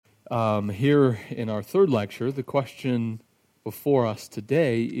Here in our third lecture, the question before us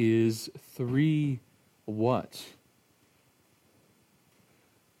today is three what?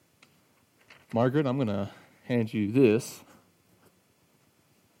 Margaret, I'm going to hand you this.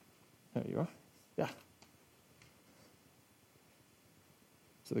 There you are. Yeah.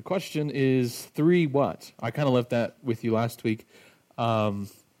 So the question is three what? I kind of left that with you last week. We'll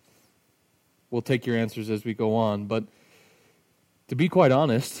take your answers as we go on, but to be quite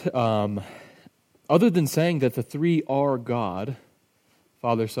honest, other than saying that the three are God,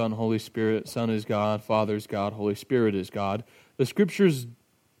 Father, Son, Holy Spirit, Son is God, Father is God, Holy Spirit is God, the Scriptures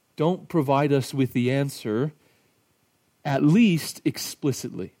don't provide us with the answer, at least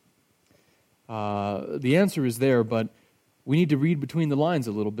explicitly. The answer is there, but we need to read between the lines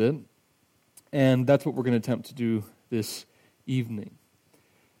a little bit, and that's what we're going to attempt to do this evening.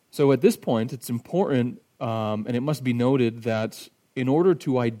 So at this point, it's important, and it must be noted that in order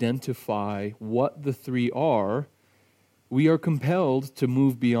to identify what the three are, we are compelled to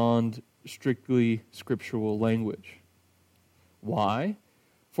move beyond strictly scriptural language. Why?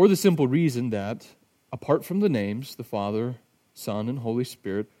 For the simple reason that, apart from the names, the Father, Son, and Holy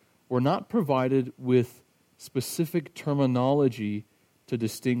Spirit, we're not provided with specific terminology to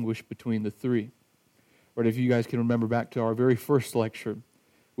distinguish between the three. Right, if you guys can remember back to our very first lecture,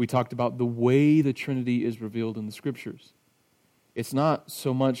 we talked about the way the Trinity is revealed in the Scriptures. It's not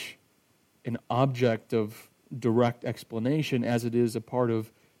so much an object of direct explanation as it is a part of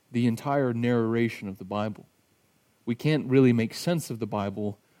the entire narration of the Bible. We can't really make sense of the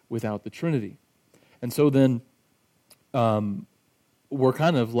Bible without the Trinity. And so then we're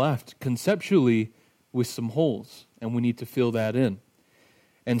kind of left conceptually with some holes, and we need to fill that in.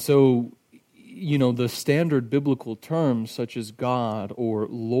 And so, the standard biblical terms such as God or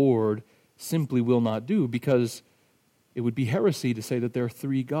Lord simply will not do, because it would be heresy to say that there are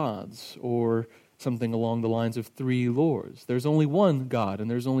three gods or something along the lines of three lords. There's only one God and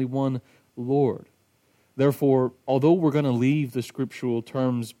there's only one Lord. Therefore, although we're going to leave the scriptural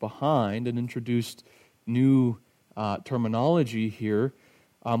terms behind and introduce new terminology here,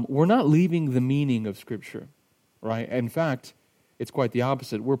 we're not leaving the meaning of Scripture, right? In fact, it's quite the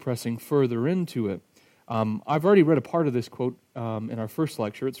opposite. We're pressing further into it. I've already read a part of this quote in our first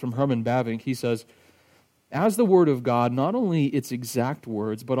lecture. It's from Herman Bavinck. He says, "As the Word of God, not only its exact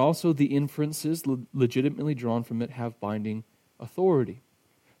words, but also the inferences legitimately drawn from it have binding authority."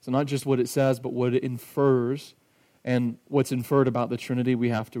 So not just what it says, but what it infers. And what's inferred about the Trinity, we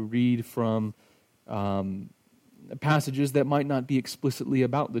have to read from passages that might not be explicitly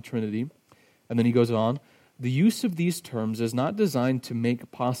about the Trinity. And then he goes on, "The use of these terms is not designed to make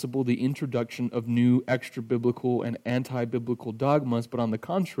possible the introduction of new extra-biblical and anti-biblical dogmas, but on the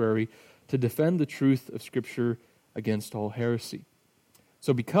contrary, to defend the truth of Scripture against all heresy."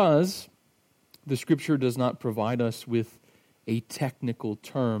 So because the Scripture does not provide us with a technical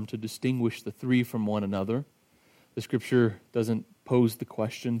term to distinguish the three from one another, the Scripture doesn't pose the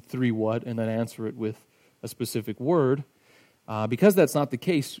question, three what, and then answer it with a specific word. Because that's not the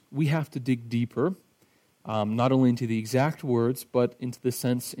case, we have to dig deeper, not only into the exact words, but into the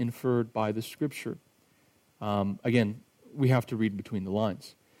sense inferred by the Scripture. Again, we have to read between the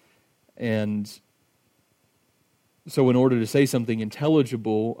lines. And so in order to say something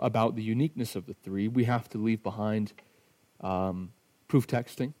intelligible about the uniqueness of the three, we have to leave behind proof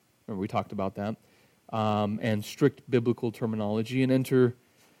texting, remember we talked about that, and strict biblical terminology, and enter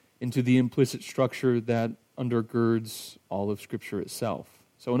into the implicit structure that undergirds all of Scripture itself.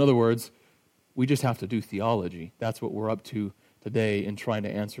 So in other words, we just have to do theology. That's what we're up to today in trying to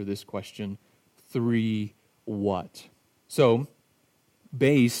answer this question, three what? So,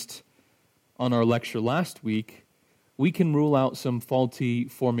 based on our lecture last week, we can rule out some faulty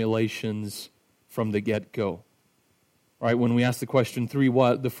formulations from the get-go. Right, when we ask the question, three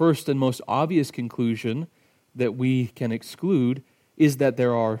what, the first and most obvious conclusion that we can exclude is that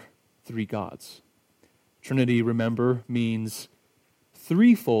there are three gods. Trinity, remember, means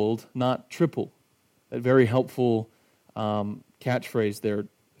threefold, not triple. A very helpful catchphrase there,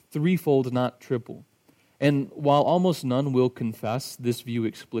 threefold, not triple. And while almost none will confess this view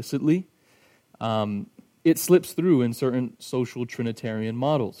explicitly, it slips through in certain social Trinitarian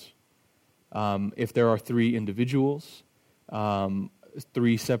models. If there are three individuals,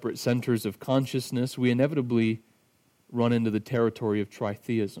 three separate centers of consciousness, we inevitably run into the territory of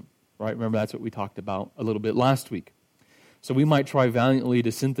tritheism, right? Remember, that's what we talked about a little bit last week. So we might try valiantly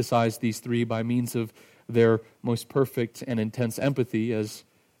to synthesize these three by means of their most perfect and intense empathy, as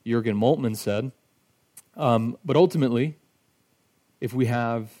Jürgen Moltmann said. But ultimately, if we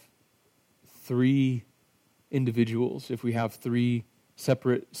have three individuals, if we have three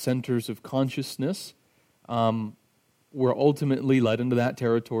separate centers of consciousness, we're ultimately led into that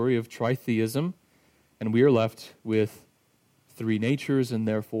territory of tritheism, and we are left with three natures and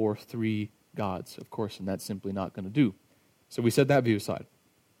therefore three gods, of course, and that's simply not going to do. So we set that view aside.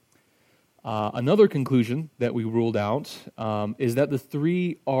 Another conclusion that we ruled out is that the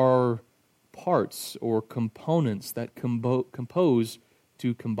three are parts or components that compose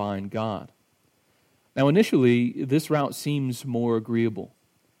to combine God. Now, initially, this route seems more agreeable,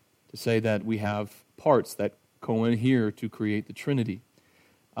 to say that we have parts that cohere to create the Trinity.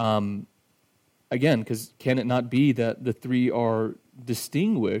 Again, because can it not be that the three are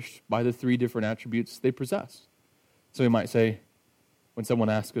distinguished by the three different attributes they possess? So we might say, when someone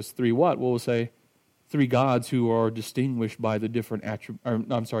asks us three what? Well, we'll say three gods who are distinguished by the different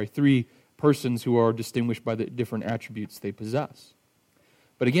three persons who are distinguished by the different attributes they possess.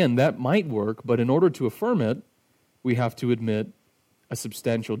 But again, that might work, but in order to affirm it, we have to admit a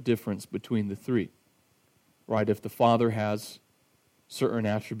substantial difference between the three. Right? If the Father has certain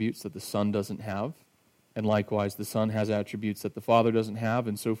attributes that the Son doesn't have, and likewise the Son has attributes that the Father doesn't have,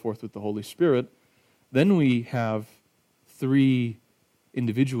 and so forth with the Holy Spirit, then we have three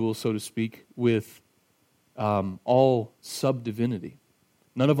individuals, so to speak, with all sub-divinity.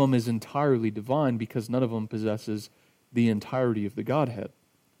 None of them is entirely divine because none of them possesses the entirety of the Godhead.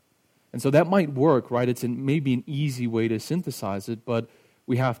 And so that might work, right? It's maybe an easy way to synthesize it, but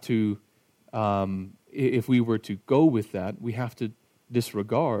we have to, if we were to go with that, we have to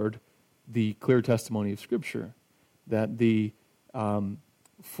disregard the clear testimony of Scripture that the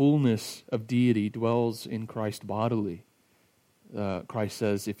fullness of deity dwells in Christ bodily. Christ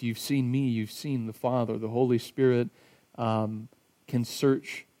says, if you've seen me, you've seen the Father. The Holy Spirit can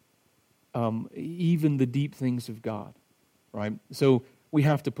search even the deep things of God, right? So we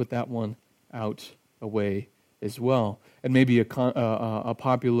have to put that one out away as well. And maybe a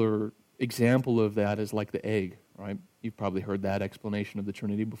popular example of that is like the egg, right? You've probably heard that explanation of the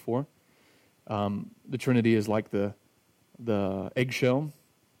Trinity before. The Trinity is like the eggshell,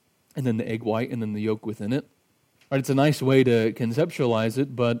 and then the egg white, and then the yolk within it. Right? It's a nice way to conceptualize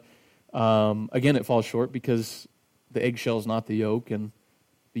it, but again, it falls short because the eggshell is not the yolk, and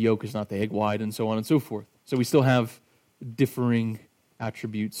the yolk is not the egg white, and so on and so forth. So we still have differing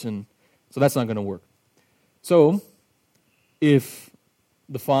attributes, and so that's not going to work. So, if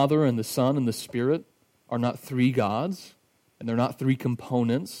the Father and the Son and the Spirit are not three gods, and they're not three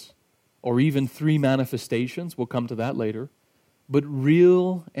components, or even three manifestations, we'll come to that later, but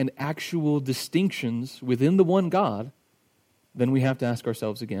real and actual distinctions within the one God, then we have to ask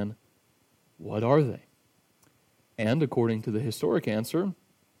ourselves again, what are they? And according to the historic answer,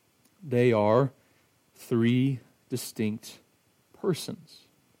 they are three distinct persons.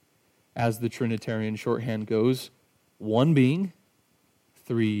 As the Trinitarian shorthand goes, one being,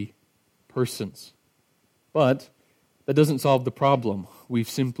 three persons. But that doesn't solve the problem. We've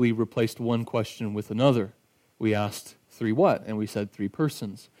simply replaced one question with another. We asked three what? And we said three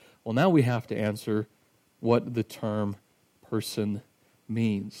persons. Well, now we have to answer what the term person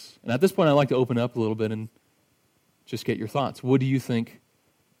means. And at this point, I'd like to open up a little bit and just get your thoughts. What do you think?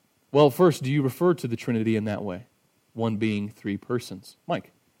 Well, first, do you refer to the Trinity in that way? One being three persons.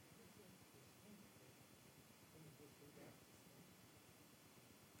 Mike?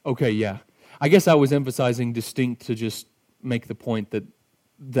 Okay, yeah. I guess I was emphasizing distinct to just make the point that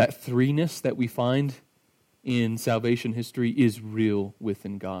that threeness that we find in salvation history is real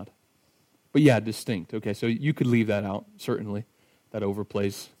within God. But yeah, distinct. Okay, so you could leave that out, certainly. That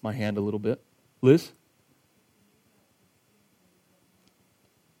overplays my hand a little bit. Liz?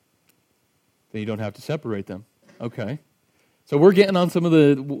 Then you don't have to separate them. Okay. So we're getting on some of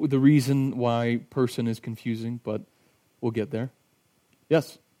the reason why person is confusing, but we'll get there.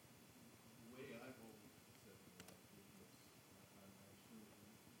 Yes?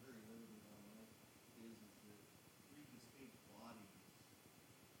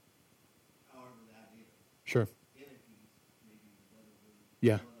 Sure.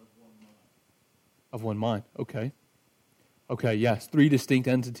 Yeah. Of one mind. Okay. Okay, yes. Three distinct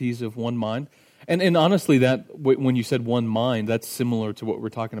entities of one mind. And honestly, that when you said one mind, that's similar to what we were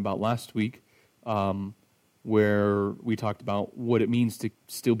talking about last week, where we talked about what it means to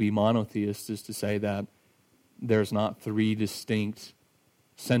still be monotheist, is to say that there's not three distinct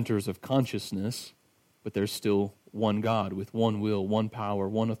centers of consciousness, but there's still one God with one will, one power,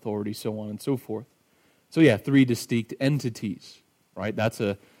 one authority, so on and so forth. So yeah, three distinct entities, right? That's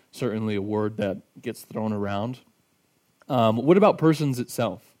certainly a word that gets thrown around. What about persons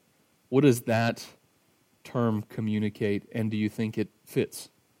itself? What does that term communicate, and do you think it fits?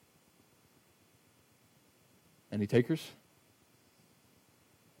 Any takers?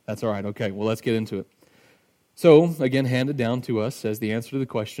 That's all right. Okay, well, let's get into it. So, again, handed down to us as the answer to the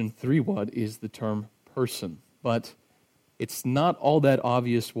question, three what is the term person. But it's not all that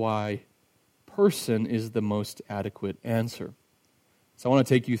obvious why person is the most adequate answer. So I want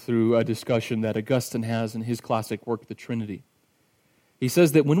to take you through a discussion that Augustine has in his classic work, The Trinity. He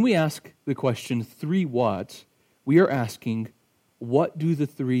says that when we ask the question, three what, we are asking, what do the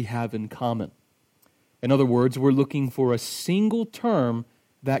three have in common? In other words, we're looking for a single term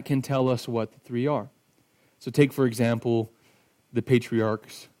that can tell us what the three are. So take, for example, the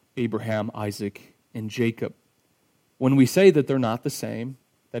patriarchs, Abraham, Isaac, and Jacob. When we say that they're not the same,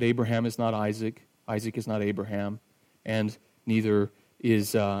 that Abraham is not Isaac, Isaac is not Abraham, and neither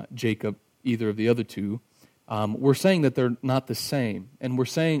is Jacob, either of the other two, we're saying that they're not the same. And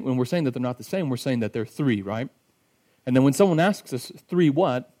when we're saying that they're not the same, we're saying that they're three, right? And then when someone asks us, three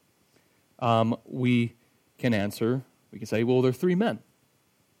what, we can answer, we can say, well, they're three men,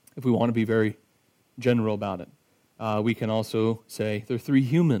 if we want to be very general about it. We can also say they're three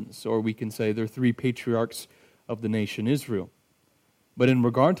humans, or we can say they're three patriarchs of the nation Israel. But in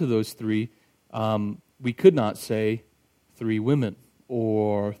regard to those three, we could not say three women,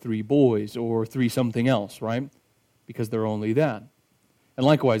 or three boys, or three something else, right? Because they're only that. And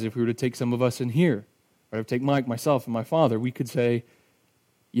likewise, if we were to take some of us in here, or if take Mike, myself, and my father, we could say,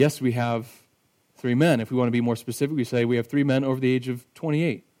 yes, we have three men. If we want to be more specific, we say we have three men over the age of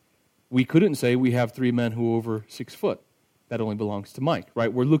 28. We couldn't say we have three men who are over 6 foot. That only belongs to Mike,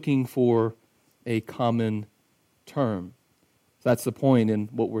 right? We're looking for a common term. So that's the point in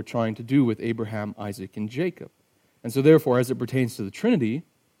what we're trying to do with Abraham, Isaac, and Jacob. And so therefore, as it pertains to the Trinity,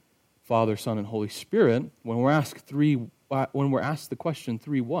 Father, Son, and Holy Spirit, when we're asked the question,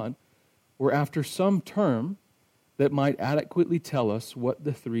 three what, we're after some term that might adequately tell us what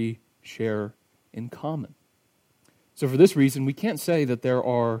the three share in common. So for this reason, we can't say that there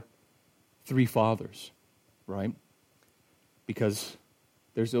are three fathers, right? Because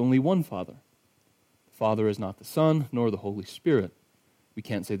there's only one Father. The Father is not the Son, nor the Holy Spirit. We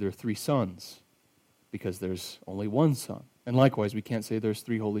can't say there are three sons, because there's only one Son. And likewise, we can't say there's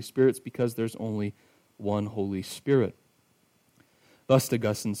three Holy Spirits, because there's only one Holy Spirit. Thus,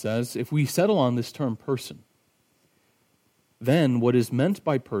 Augustine says, if we settle on this term person, then what is meant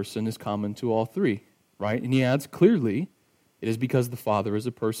by person is common to all three, right? And he adds, clearly, it is because the Father is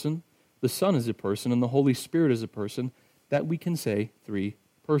a person, the Son is a person, and the Holy Spirit is a person, that we can say three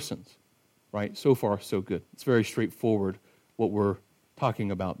persons, right? So far, so good. It's very straightforward what we're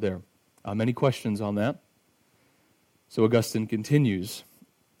talking about there. Any questions on that? So Augustine continues.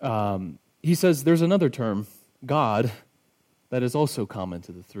 He says there's another term, God, that is also common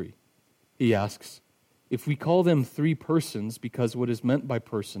to the three. He asks, if we call them three persons because what is meant by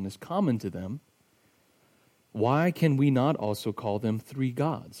person is common to them, why can we not also call them three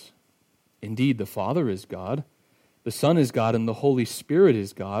gods? Indeed, the Father is God, the Son is God, and the Holy Spirit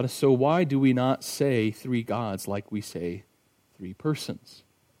is God. So why do we not say three gods like we say three persons?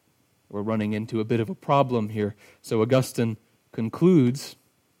 We're running into a bit of a problem here. So Augustine concludes,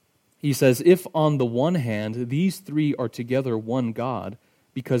 he says, if on the one hand these three are together one God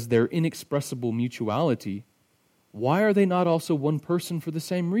because their inexpressible mutuality, why are they not also one person for the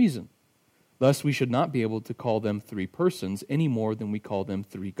same reason? Thus we should not be able to call them three persons any more than we call them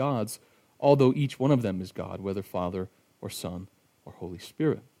three gods, although each one of them is God, whether Father or Son or Holy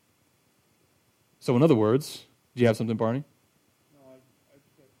Spirit. So in other words, do you have something, Barney? No, I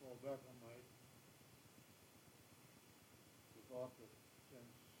just got to fall back on the thought that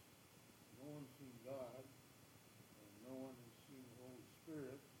since no one's seen God and no one has seen the Holy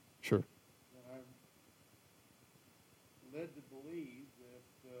Spirit, Sure. then I'm led to believe that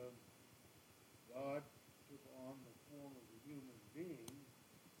God took on the form of a human being,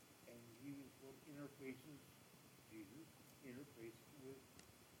 and he was what Jesus interfaces with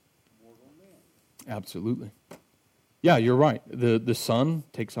mortal man. Absolutely. Yeah, you're right. The Son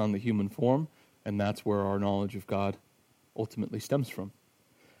takes on the human form, and that's where our knowledge of God ultimately stems from.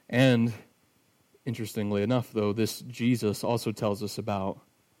 And interestingly enough, though, this Jesus also tells us about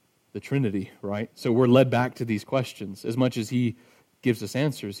the Trinity, right? So we're led back to these questions. As much as he gives us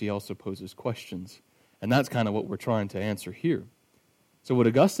answers, he also poses questions. And that's kind of what we're trying to answer here. So what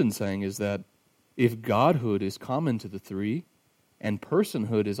Augustine's saying is that if Godhood is common to the three, and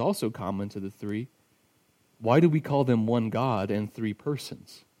personhood is also common to the three, why do we call them one God and three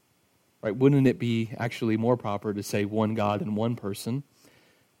persons? Right? Wouldn't it be actually more proper to say one God and one person?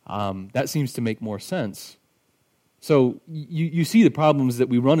 That seems to make more sense. So you see the problems that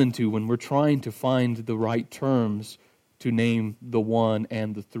we run into when we're trying to find the right terms to name the one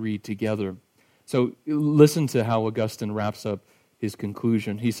and the three together. So listen to how Augustine wraps up his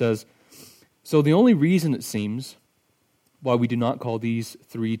conclusion. He says, "So the only reason it seems why we do not call these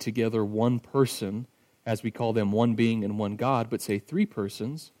three together one person, as we call them one being and one God, but say three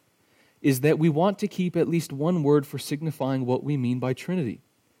persons, is that we want to keep at least one word for signifying what we mean by Trinity,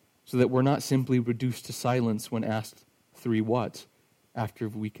 so that we're not simply reduced to silence when asked three what, after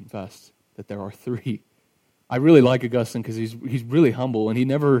we confess that there are three." I really like Augustine because he's really humble, and he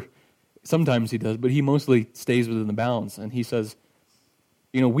never, sometimes he does, but he mostly stays within the bounds. And he says,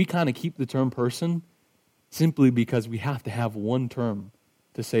 we kind of keep the term person simply because we have to have one term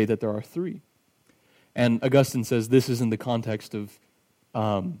to say that there are three. And Augustine says this is in the context of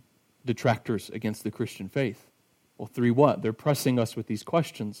detractors against the Christian faith. Well, three what? They're pressing us with these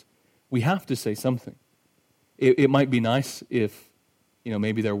questions. We have to say something. It might be nice if,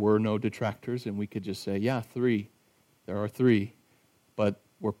 maybe there were no detractors and we could just say, yeah, three. There are three. But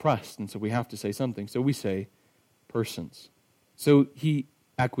we're pressed, and so we have to say something. So we say persons. So he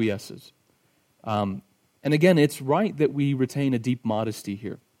acquiesces. And again, it's right that we retain a deep modesty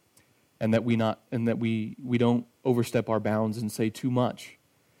here, and that we don't overstep our bounds and say too much.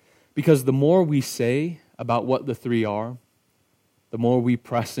 Because the more we say about what the three are, the more we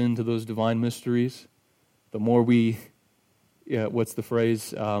press into those divine mysteries, the more we, what's the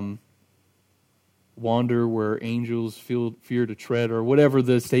phrase? Wander where angels feel fear to tread, or whatever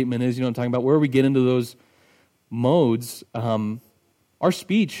the statement is, I'm talking about. Where we get into those modes, our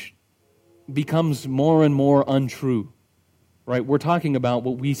speech becomes more and more untrue, right? We're talking about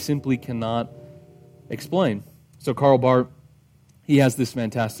what we simply cannot explain. So Karl Barth, he has this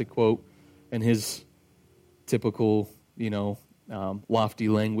fantastic quote in his typical, lofty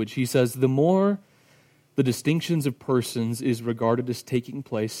language. He says, "The more the distinctions of persons is regarded as taking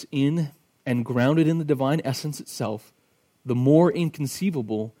place in and grounded in the divine essence itself, the more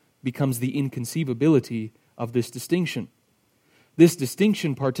inconceivable becomes the inconceivability of this distinction. This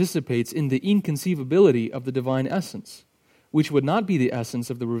distinction participates in the inconceivability of the divine essence, which would not be the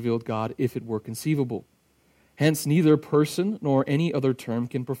essence of the revealed God if it were conceivable. Hence, neither person nor any other term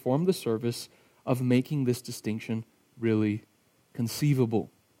can perform the service of making this distinction really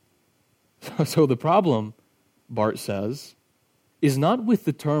conceivable." So the problem, Barth says, is not with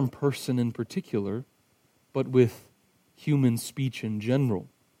the term person in particular, but with human speech in general.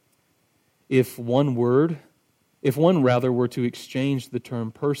 If one were to exchange the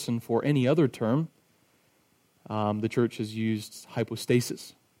term person for any other term, the church has used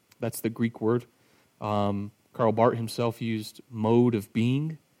hypostasis. That's the Greek word. Karl Barth himself used mode of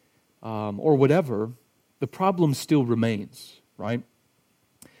being, or whatever. The problem still remains, right?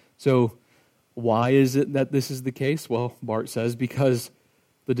 So why is it that this is the case? Well, Barth says, because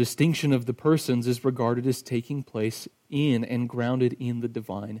the distinction of the persons is regarded as taking place in and grounded in the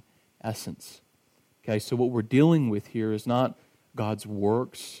divine essence. Okay, so what we're dealing with here is not God's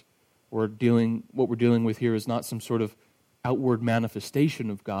works. What we're dealing with here is not some sort of outward manifestation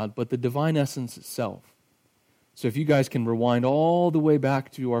of God, but the divine essence itself. So if you guys can rewind all the way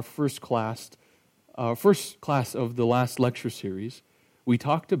back to our first class of the last lecture series, we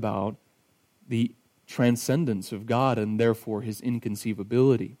talked about the transcendence of God and therefore His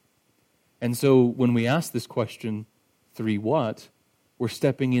inconceivability. And so when we ask this question, three what, we're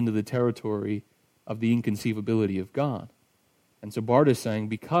stepping into the territory of the inconceivability of God. And so Barth is saying,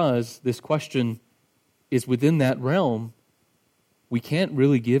 because this question is within that realm, we can't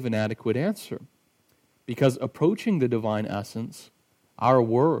really give an adequate answer. Because approaching the divine essence, our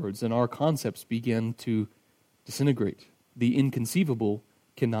words and our concepts begin to disintegrate. The inconceivable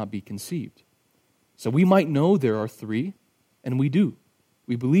cannot be conceived. So we might know there are three, and we do.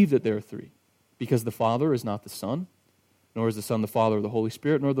 We believe that there are three, because the Father is not the Son, nor is the Son the Father or the Holy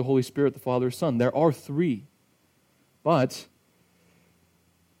Spirit, nor the Holy Spirit the Father or Son. There are three. But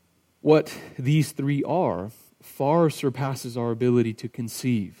what these three are far surpasses our ability to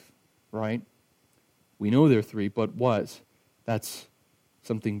conceive, right? We know there are three, but what? That's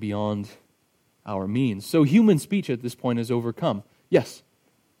something beyond our means. So human speech at this point is overcome. Yes?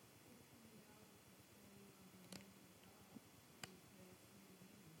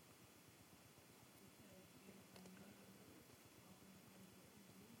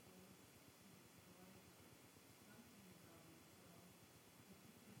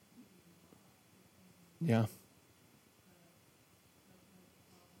 Yeah.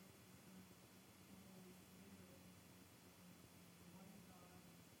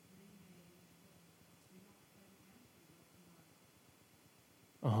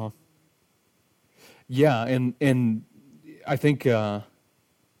 Uh-huh. Yeah, and I think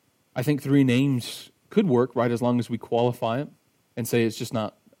three names could work, right, as long as we qualify it and say it's just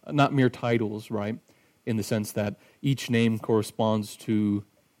not mere titles, right? in the sense that each name corresponds to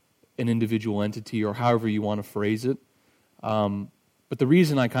an individual entity, or however you want to phrase it. But the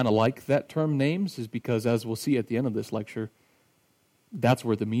reason I kind of like that term names is because, as we'll see at the end of this lecture, that's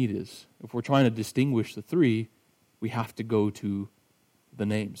where the meat is. If we're trying to distinguish the three, we have to go to the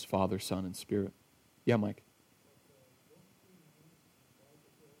names, Father, Son, and Spirit. Yeah, Mike?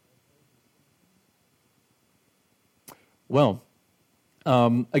 Well,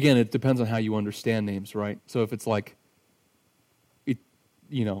 again, it depends on how you understand names, right? So if it's like,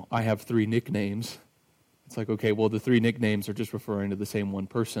 I have 3 nicknames, it's like, okay, well, the 3 nicknames are just referring to the same one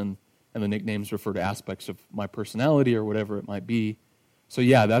person, and the nicknames refer to aspects of my personality or whatever it might be. So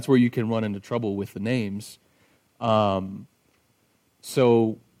yeah, that's where you can run into trouble with the names. So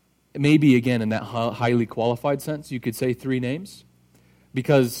maybe, again, in that highly qualified sense, you could say 3 names,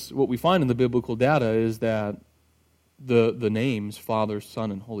 because what we find in the biblical data is that the names, Father, Son,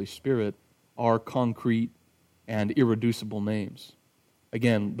 and Holy Spirit, are concrete and irreducible names.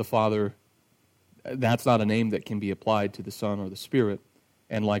 Again, the Father, that's not a name that can be applied to the Son or the Spirit,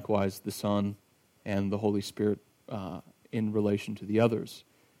 and likewise the Son and the Holy Spirit in relation to the others.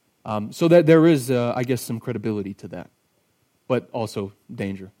 So that there is, I guess, some credibility to that, but also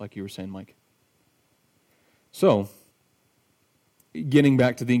danger, like you were saying, Mike. So, getting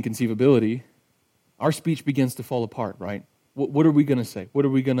back to the inconceivability, our speech begins to fall apart, right? What are we going to say? How are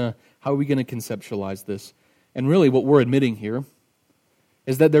we going to conceptualize this? And really what we're admitting here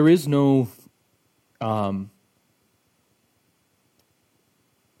is that there is no,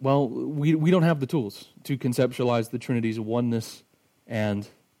 we don't have the tools to conceptualize the Trinity's oneness and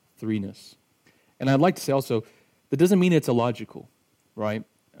threeness. And I'd like to say also, that doesn't mean it's illogical, right?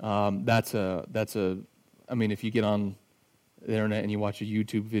 I mean, if you get on the internet and you watch a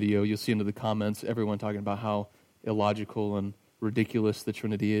YouTube video, you'll see into the comments everyone talking about how illogical and ridiculous the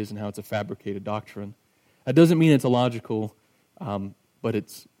Trinity is and how it's a fabricated doctrine. That doesn't mean it's illogical, but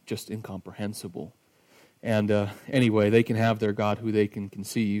it's just incomprehensible. And anyway, they can have their God who they can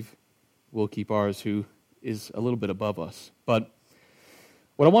conceive. We'll keep ours who is a little bit above us. But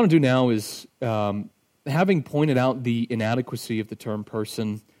what I want to do now is, having pointed out the inadequacy of the term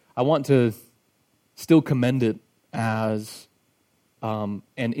person, I want to still commend it as an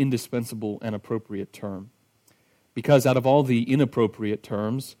indispensable and appropriate term. Because out of all the inappropriate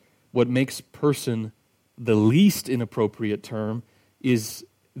terms, what makes person the least inappropriate term is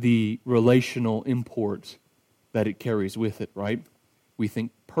the relational import that it carries with it, right? We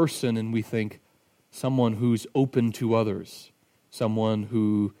think person and we think someone who's open to others, someone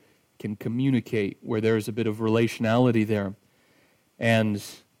who can communicate, where there's a bit of relationality there. And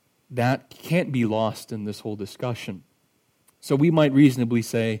that can't be lost in this whole discussion. So we might reasonably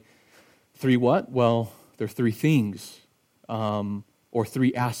say, 3 what? Well, there are 3 things, or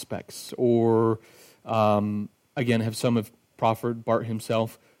 3 aspects, or, again, some have proffered, Bart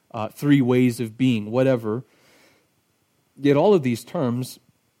himself, 3 ways of being, whatever. Yet all of these terms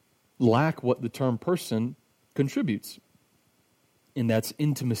lack what the term person contributes. And that's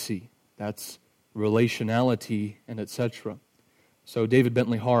intimacy, that's relationality, and etc. So David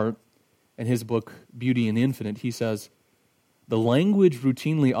Bentley Hart, in his book, Beauty in the Infinite, he says, the language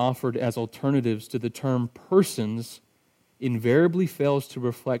routinely offered as alternatives to the term persons invariably fails to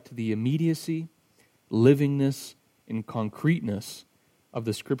reflect the immediacy, livingness, and concreteness of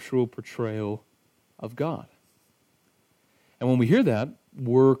the scriptural portrayal of God. And when we hear that,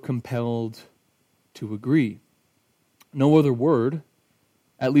 we're compelled to agree. No other word,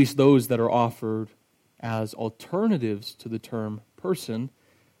 at least those that are offered as alternatives to the term person,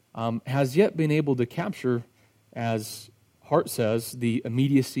 has yet been able to capture, as Hart says, the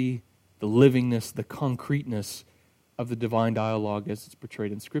immediacy, the livingness, the concreteness of the divine dialogue as it's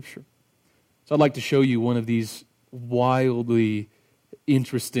portrayed in Scripture. So I'd like to show you one of these wildly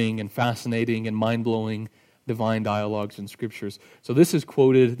interesting and fascinating and mind-blowing divine dialogues in Scriptures. So this is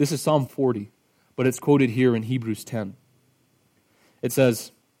Psalm 40, but it's quoted here in Hebrews 10. It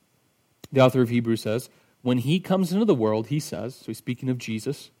says, the author of Hebrews says, when he comes into the world, he says, so he's speaking of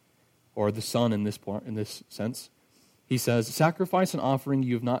Jesus, or the Son in this sense, he says, sacrifice and offering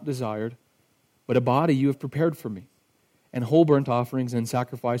you have not desired, but a body you have prepared for me. And whole burnt offerings and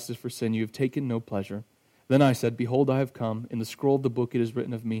sacrifices for sin you have taken no pleasure. Then I said, behold, I have come. In the scroll of the book it is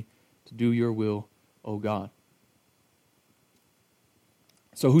written of me to do your will, O God.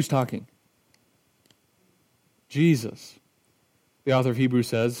 So who's talking? Jesus. The author of Hebrews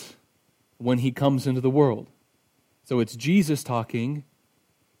says, when he comes into the world. So it's Jesus talking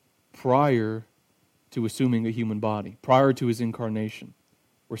prior to assuming a human body, prior to his incarnation.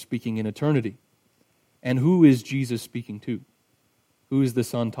 We're speaking in eternity. And who is Jesus speaking to? Who is the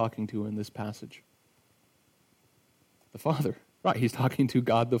Son talking to in this passage? The Father. Right, he's talking to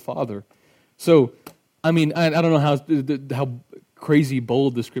God the Father. So, I mean, I don't know how crazy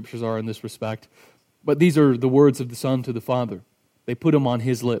bold the Scriptures are in this respect, but these are the words of the Son to the Father. They put them on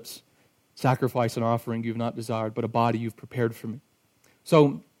his lips. Sacrifice and offering you've not desired, but a body you've prepared for me.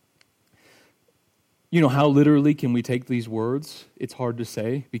 So, how literally can we take these words? It's hard to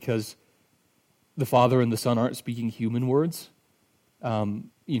say because the Father and the Son aren't speaking human words.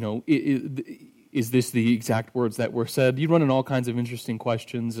 Is this the exact words that were said? You run in all kinds of interesting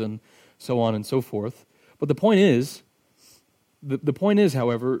questions and so on and so forth. But the point is,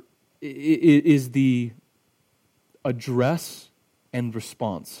 however, is the address and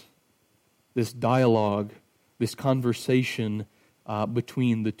response, this dialogue, this conversation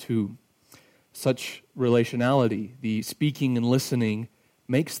between the two. Such relationality, the speaking and listening,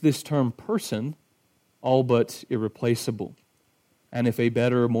 makes this term person all but irreplaceable. And if a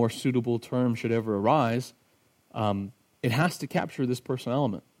better, more suitable term should ever arise, it has to capture this person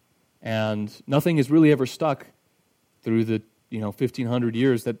element. And nothing has really ever stuck through the 1,500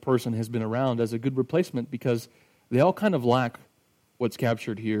 years that person has been around as a good replacement because they all kind of lack what's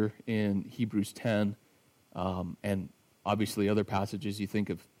captured here in Hebrews 10 and obviously other passages. You think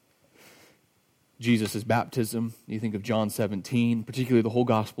of Jesus' baptism, you think of John 17, particularly the whole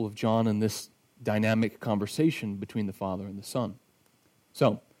Gospel of John and this dynamic conversation between the Father and the Son.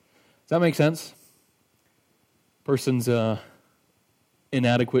 So, does that make sense? Person's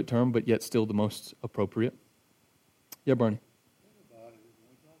inadequate term, but yet still the most appropriate. Yeah, Barney. About it is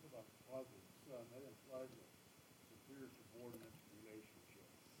when we talk about the Father and the Son, that implies a superior subordinate relationship.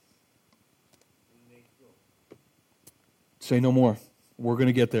 Say no more. We're going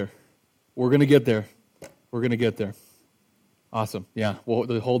to get there. We're going to get there. We're going to get there. Awesome. Yeah,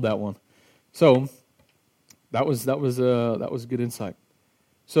 we'll hold that one. So that was good insight.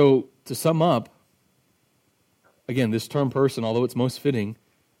 So to sum up, again, this term person, although it's most fitting,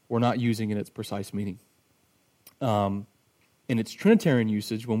 we're not using in its precise meaning. In its Trinitarian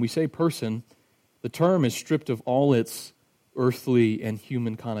usage, when we say person, the term is stripped of all its earthly and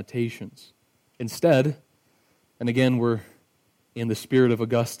human connotations. Instead, and again, we're in the spirit of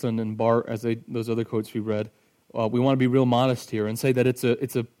Augustine and Barth, as those other quotes we read, we want to be real modest here and say that it's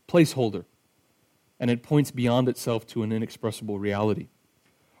a placeholder, and it points beyond itself to an inexpressible reality.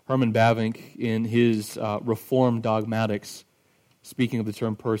 Herman Bavinck, in his Reformed Dogmatics, speaking of the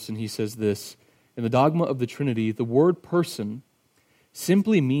term person, he says this: in the dogma of the Trinity, the word person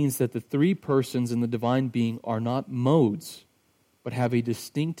simply means that the three persons in the divine being are not modes, but have a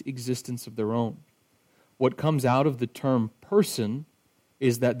distinct existence of their own. What comes out of the term person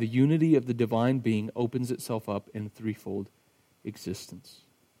is that the unity of the divine being opens itself up in threefold existence.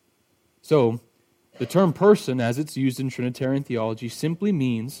 So, the term person, as it's used in Trinitarian theology, simply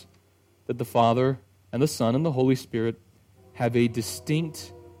means that the Father and the Son and the Holy Spirit have a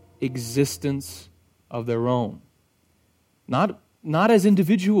distinct existence of their own. Not as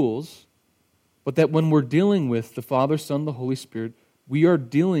individuals, but that when we're dealing with the Father, Son, the Holy Spirit, we are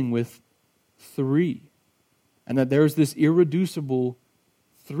dealing with three. And that there's this irreducible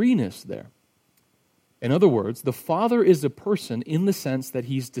threeness there. In other words, the Father is a person in the sense that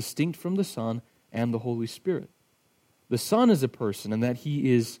he's distinct from the Son and the Holy Spirit. The Son is a person in that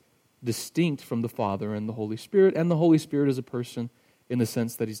he is distinct from the Father and the Holy Spirit, and the Holy Spirit is a person in the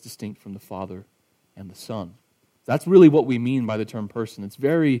sense that he's distinct from the Father and the Son. That's really what we mean by the term person. It's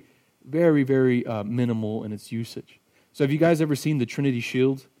very, very, very minimal in its usage. So have you guys ever seen the Trinity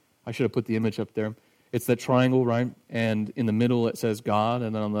shield? I should have put the image up there. It's that triangle, right? And in the middle it says God,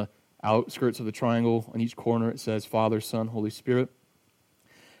 and then on the outskirts of the triangle, on each corner it says Father, Son, Holy Spirit.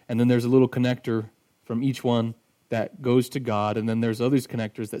 And then there's a little connector from each one that goes to God, and then there's others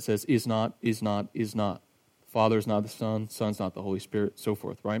connectors that says is not, is not, is not. Father is not the Son, Son's not the Holy Spirit, so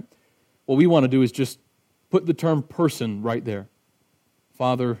forth, right? What we want to do is just put the term person right there.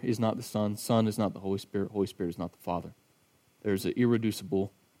 Father is not the Son, Son is not the Holy Spirit is not the Father. There's an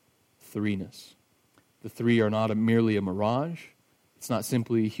irreducible threeness. The three are not merely a mirage. It's not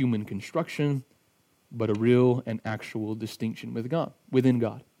simply human construction, but a real and actual distinction within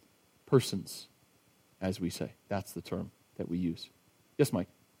God. Persons, as we say. That's the term that we use. Yes, Mike?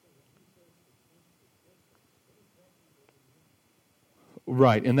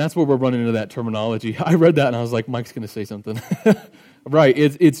 Right, and that's where we're running into that terminology. I read that and I was like, Mike's going to say something. Right,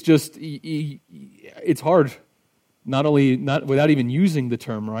 it's just, it's hard, not without even using the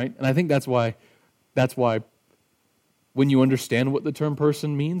term, right? And I think that's why when you understand what the term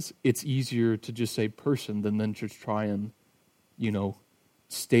person means, it's easier to just say person than to try and,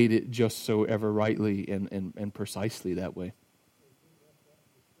 state it just so ever rightly and precisely that way.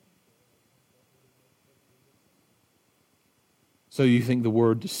 So you think the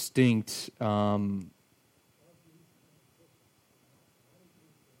word distinct,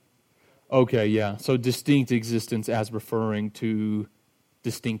 okay, yeah. So distinct existence as referring to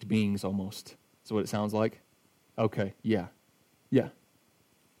distinct beings almost. That's what it sounds like? Okay, yeah. Yeah.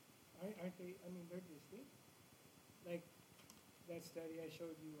 Aren't they, I mean, they're distinct. Like that study I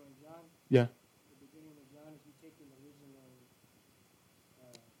showed you on John, Yeah. the beginning of John, if you take the original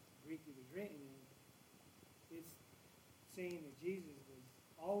Greek it was written in, it's saying that Jesus was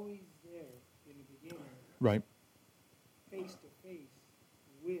always there in the beginning, Right. face to face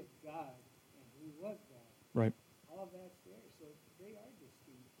with God, and He was God. Right. All that's there, so they are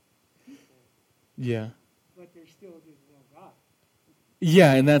distinct people, Yeah. but they're still just one God.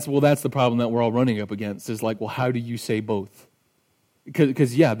 Yeah, and that's the problem that we're all running up against is like, well, how do you say both?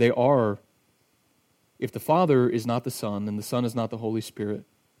 Because yeah, they are. If the Father is not the Son and the Son is not the Holy Spirit,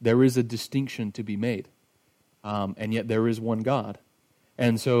 there is a distinction to be made, and yet there is one God.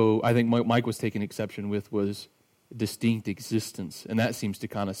 And so I think Mike was taking exception with was distinct existence, and that seems to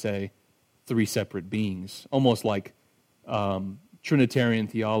kind of say three separate beings, almost like Trinitarian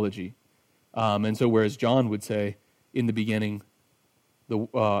theology. And so whereas John would say, in the beginning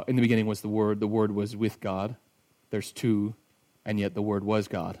was the Word was with God. There's two, and yet the Word was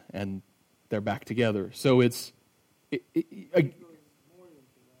God, and they're back together. So It goes more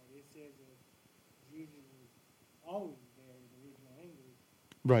into that. It says that Jesus was always there in the original language.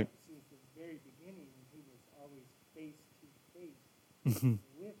 right. Since the very beginning, He was always face to face Mhm.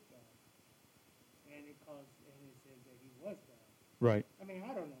 with God. And it says that He was God. Right. I mean,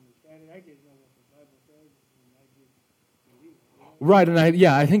 I don't understand it. I just know what the Bible says, and I just believe it. You know? Right, and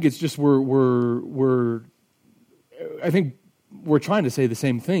I think it's just I think we're trying to say the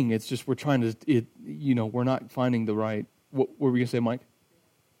same thing. It's just we're trying to we're not finding the right. What were we going to say, Mike?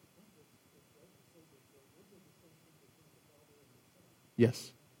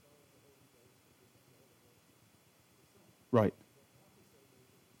 Yes. Right.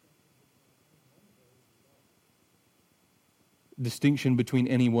 Distinction between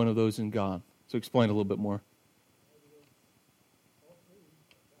any one of those and God. So explain a little bit more.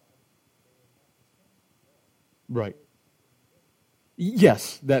 Right.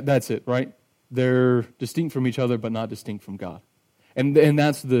 Yes, that's it, right? They're distinct from each other, but not distinct from God. And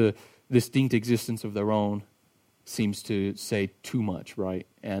that's the distinct existence of their own seems to say too much, right?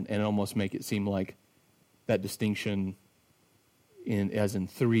 And almost make it seem like that distinction as in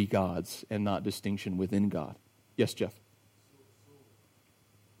three gods and not distinction within God. Yes, Jeff?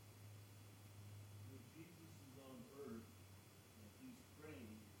 When Jesus is on earth and He's praying,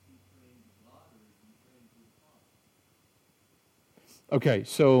 is He praying to God or is He praying to the Father? Okay,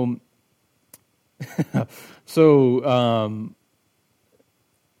 so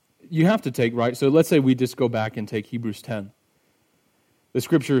you have to take, right? So let's say we just go back and take Hebrews 10. The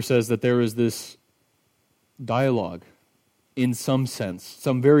scripture says that there is this dialogue in some sense,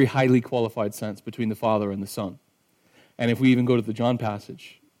 some very highly qualified sense between the Father and the Son. And if we even go to the John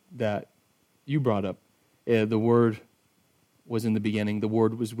passage that you brought up, the Word was in the beginning, the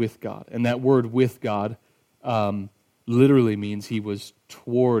Word was with God. And that word with God literally means He was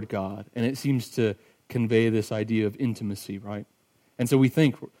toward God. And it seems to convey this idea of intimacy, right? And so we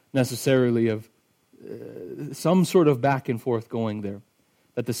think necessarily of some sort of back and forth going there.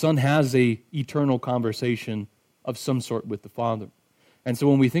 That the Son has a eternal conversation of some sort with the Father. And so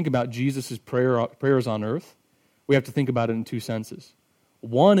when we think about Jesus' prayers on earth, we have to think about it in two senses.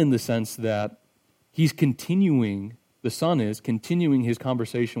 One, in the sense that He's continuing, the Son is continuing His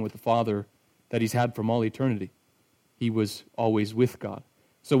conversation with the Father that He's had from all eternity. He was always with God.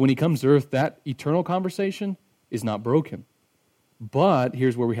 So when He comes to earth, that eternal conversation is not broken. But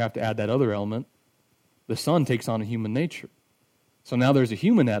here's where we have to add that other element. The Son takes on a human nature. So now there's a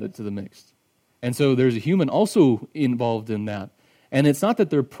human added to the mix. And so there's a human also involved in that. And it's not that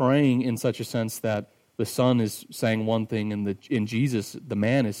they're praying in such a sense that the Son is saying one thing and in Jesus, the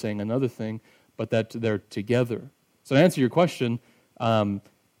man is saying another thing, but that they're together. So to answer your question, I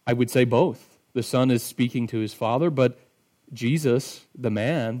would say both. The Son is speaking to His Father, but Jesus, the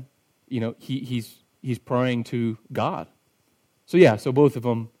man, he's praying to God. So yeah, so both of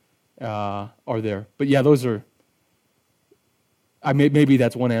them are there. But yeah, those are... maybe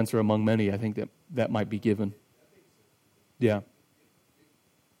that's one answer among many. I think that might be given. Yeah.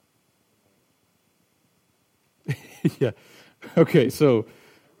 Yeah. Okay, so,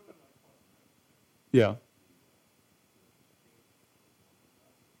 yeah.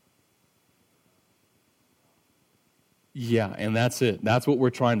 Yeah, and that's it. That's what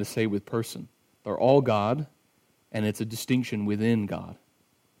we're trying to say with person. They're all God, and it's a distinction within God.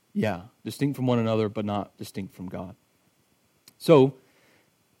 Yeah, distinct from one another, but not distinct from God. So,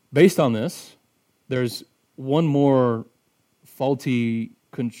 based on this, there's one more faulty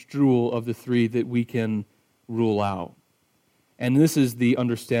construal of the three that we can rule out. And this is the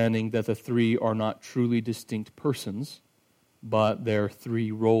understanding that the three are not truly distinct persons, but they're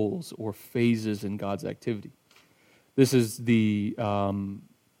three roles or phases in God's activity. This is the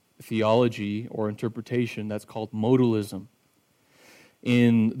theology or interpretation that's called modalism.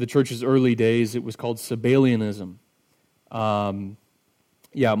 In the church's early days, it was called Sabellianism. Modalism.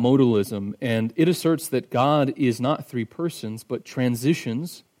 And it asserts that God is not three persons, but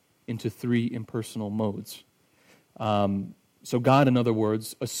transitions into three impersonal modes. So God, in other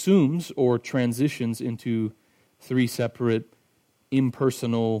words, assumes or transitions into three separate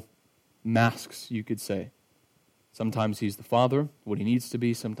impersonal masks, you could say. Sometimes he's the Father, when he needs to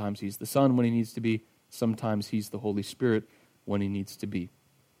be. Sometimes he's the Son, when he needs to be. Sometimes he's the Holy Spirit, when he needs to be.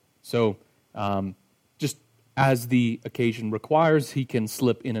 So, just as the occasion requires, he can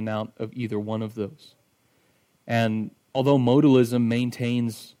slip in and out of either one of those. And although modalism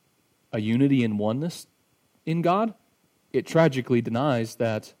maintains a unity and oneness in God, it tragically denies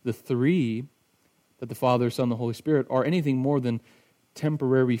that the three, that the Father, Son, and the Holy Spirit, are anything more than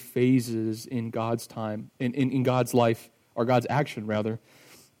temporary phases in God's time, in God's life, or God's action, rather,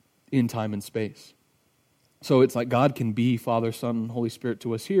 in time and space. So it's like God can be Father, Son, and Holy Spirit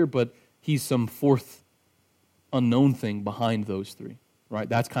to us here, but he's some fourth unknown thing behind those three, right?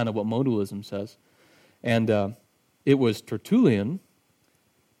 That's kind of what modalism says. And it was Tertullian,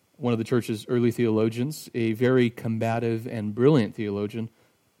 one of the church's early theologians, a very combative and brilliant theologian,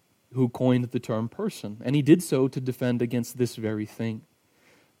 who coined the term person. And he did so to defend against this very thing,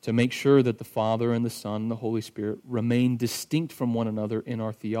 to make sure that the Father and the Son and the Holy Spirit remain distinct from one another in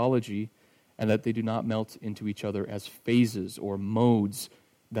our theology, and that they do not melt into each other as phases or modes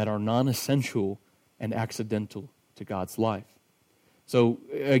that are non-essential and accidental to God's life. So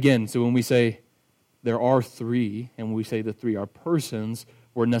again, when we say there are three, and when we say the three are persons,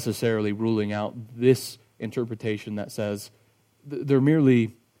 we're necessarily ruling out this interpretation that says they're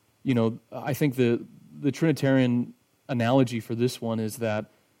merely, I think the Trinitarian analogy for this one is that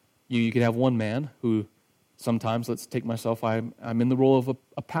you could have one man who sometimes, let's take myself, I'm in the role of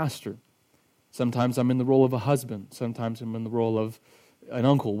a pastor. Sometimes I'm in the role of a husband. Sometimes I'm in the role of an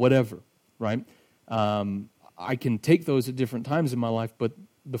uncle, whatever, right? I can take those at different times in my life, but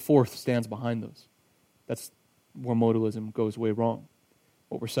the fourth stands behind those. That's where modalism goes way wrong.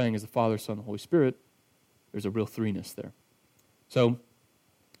 What we're saying is the Father, Son, and Holy Spirit, there's a real threeness there. So,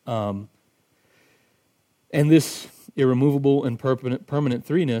 and this irremovable and permanent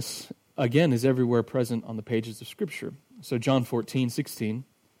threeness, again, is everywhere present on the pages of Scripture. So John 14:16,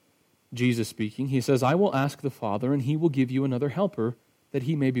 Jesus speaking, he says, I will ask the Father, and he will give you another helper, that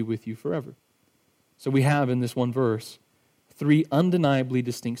he may be with you forever. So we have in this one verse three undeniably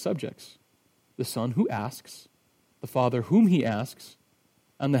distinct subjects. The Son who asks, the Father whom he asks,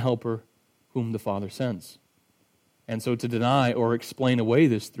 and the helper whom the Father sends. And so to deny or explain away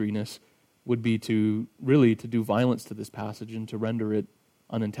this threeness would be to do violence to this passage and to render it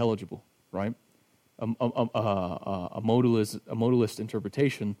unintelligible, right? A modalist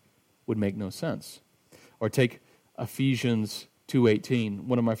interpretation would make no sense. Or take Ephesians 2:18,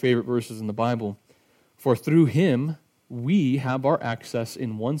 one of my favorite verses in the Bible. For through him we have our access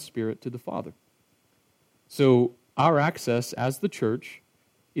in one Spirit to the Father. So our access as the church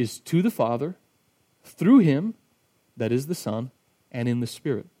is to the Father, through him, that is the Son, and in the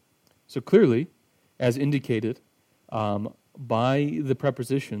Spirit. So clearly, as indicated by the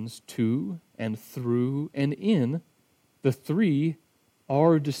prepositions to and through and in, the three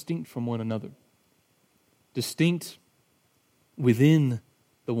are distinct from one another. Distinct within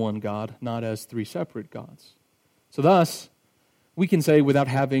the one God, not as three separate gods. So thus, we can say, without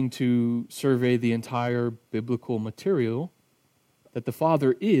having to survey the entire biblical material, that the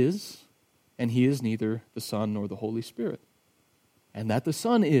Father is, and he is neither the Son nor the Holy Spirit. And that the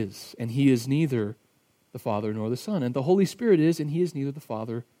Son is, and he is neither the Father nor the Son. And the Holy Spirit is, and he is neither the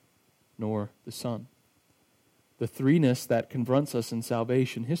Father nor the Son. The threeness that confronts us in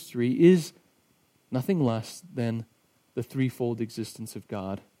salvation history is nothing less than the threefold existence of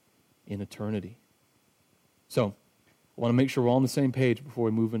God in eternity. So, I want to make sure we're all on the same page before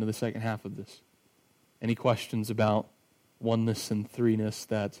we move into the second half of this. Any questions about oneness and threeness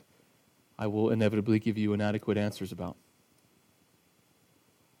that I will inevitably give you inadequate answers about?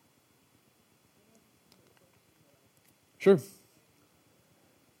 Sure.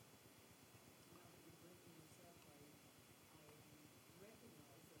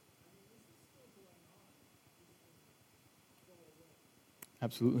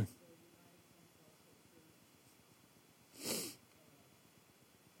 Absolutely.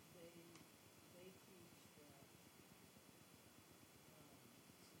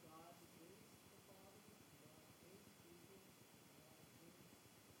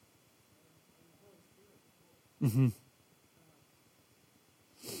 Mm-hmm.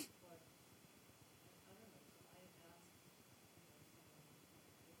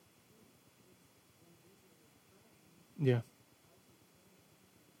 Yeah.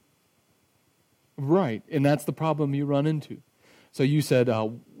 Right, and that's the problem you run into. So you said,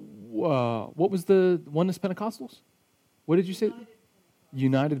 what was the Oneness Pentecostals? What did you say?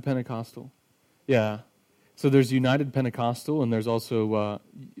 United Pentecostal. Yeah. So there's United Pentecostal, and there's also,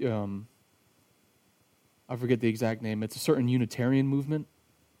 I forget the exact name. It's a certain Unitarian movement.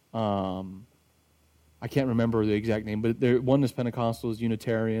 I can't remember the exact name, but Oneness Pentecostals,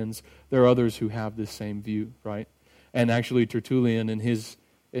 Unitarians. There are others who have this same view, right? And actually, Tertullian in his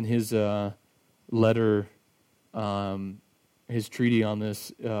letter, his treaty on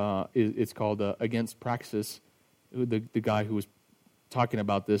this, it's called Against Praxis. The guy who was talking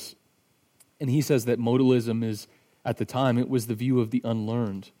about this, and he says that modalism is, at the time, it was the view of the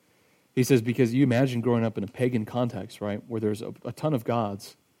unlearned. He says, because you imagine growing up in a pagan context, right, where there's a ton of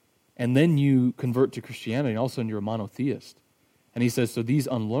gods, and then you convert to Christianity, and all of a sudden you're a monotheist. And he says, so these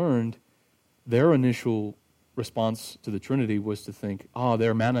unlearned, their initial response to the Trinity was to think,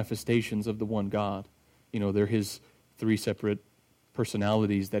 they're manifestations of the one God. They're his three separate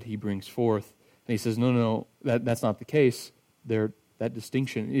personalities that he brings forth. And he says, no, that's not the case. That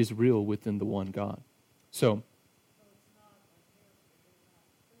distinction is real within the one God. So,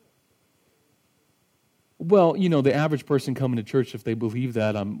 well, the average person coming to church, if they believe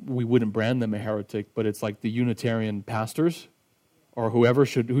that, we wouldn't brand them a heretic, but it's like the Unitarian pastors or who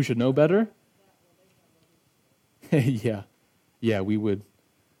should know better. Yeah, we'd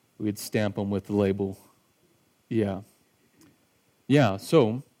stamp them with the label. Yeah.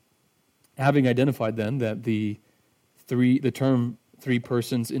 So, having identified then that the term three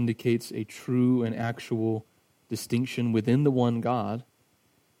persons indicates a true and actual distinction within the one God,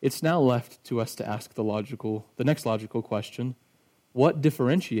 it's now left to us to ask the next logical question: what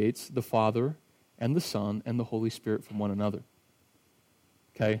differentiates the Father and the Son and the Holy Spirit from one another?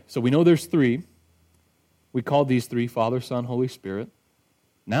 Okay, so we know there's three. We called these three Father, Son, Holy Spirit.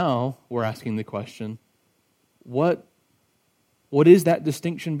 Now we're asking the question, what is that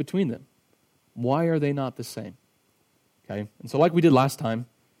distinction between them? Why are they not the same? Okay, and so like we did last time,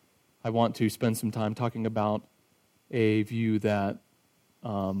 I want to spend some time talking about a view that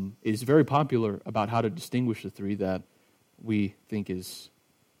is very popular about how to distinguish the three that we think is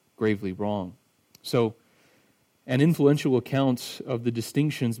gravely wrong. So, an influential account of the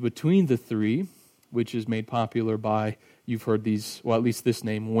distinctions between the three, which is made popular by, you've heard these, well, at least this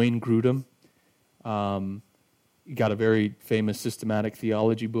name, Wayne Grudem. He got a very famous systematic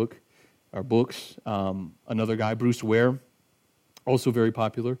theology book, or books. Another guy, Bruce Ware, also very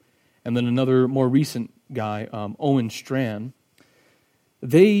popular. And then another more recent guy, Owen Strachan.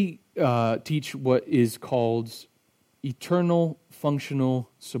 They teach what is called eternal functional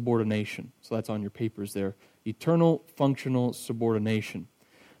subordination. So that's on your papers there. Eternal functional subordination.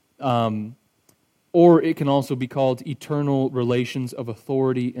 Or it can also be called eternal relations of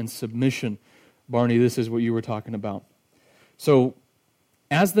authority and submission. Barney, this is what you were talking about. So,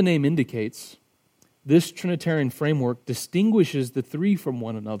 as the name indicates, this Trinitarian framework distinguishes the three from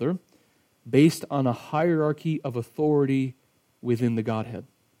one another based on a hierarchy of authority within the Godhead.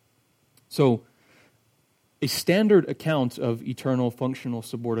 So, a standard account of eternal functional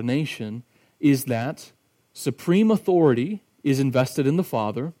subordination is that supreme authority is invested in the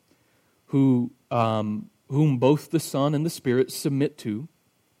Father, whom both the Son and the Spirit submit to.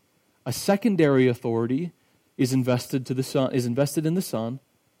 A secondary authority is invested in the Son,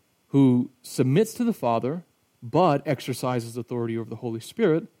 who submits to the Father, but exercises authority over the Holy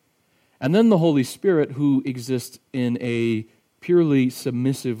Spirit. And then the Holy Spirit, who exists in a purely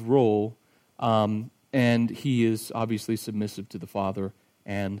submissive role, and he is obviously submissive to the Father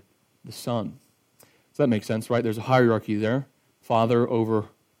and the Son. So that makes sense, right? There's a hierarchy there. Father over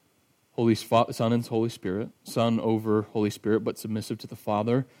Son and Holy Spirit. Son over Holy Spirit, but submissive to the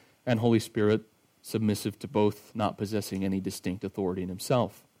Father. And Holy Spirit, submissive to both, not possessing any distinct authority in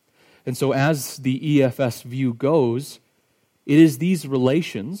himself. And so as the EFS view goes, it is these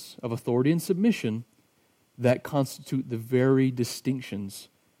relations of authority and submission that constitute the very distinctions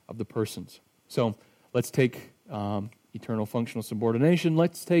of the persons. So let's take eternal functional subordination.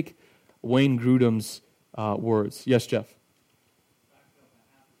 Let's take Wayne Grudem's words. Yes, Jeff?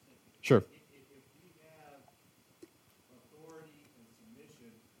 Sure.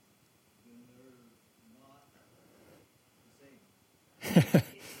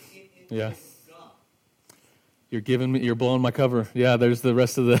 Yeah. You're blowing my cover. Yeah, there's the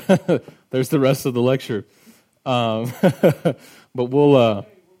rest of the there's the rest of the lecture. But we'll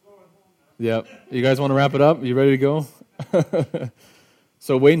Yeah. You guys want to wrap it up? You ready to go?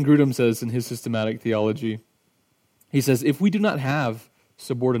 So Wayne Grudem says in his systematic theology, he says, if we do not have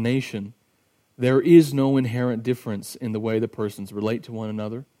subordination, there is no inherent difference in the way the persons relate to one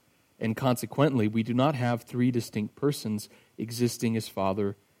another, and consequently, we do not have three distinct persons existing as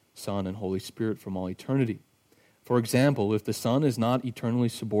Father, Son, and Holy Spirit from all eternity. For example, if the Son is not eternally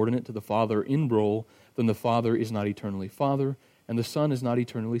subordinate to the Father in role, then the Father is not eternally Father, and the Son is not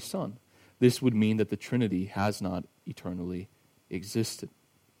eternally Son. This would mean that the Trinity has not eternally existed.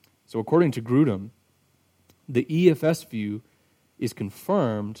 So according to Grudem, the EFS view is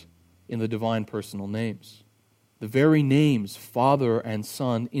confirmed in the divine personal names. The very names Father and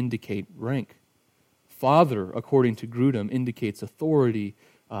Son indicate rank. Father, according to Grudem, indicates authority,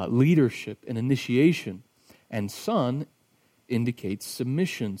 leadership, and initiation, and Son indicates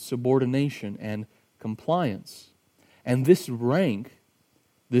submission, subordination, and compliance. And this rank,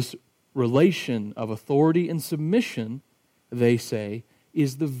 this relation of authority and submission, they say,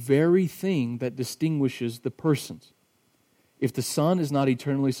 is the very thing that distinguishes the persons. If the Son is not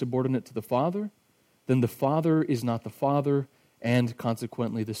eternally subordinate to the Father, then the Father is not the Father, and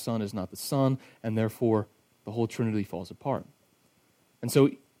consequently the Son is not the Son, and therefore the whole Trinity falls apart. And so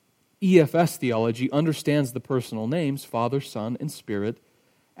EFS theology understands the personal names, Father, Son, and Spirit,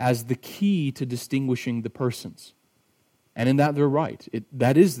 as the key to distinguishing the persons. And in that they're right.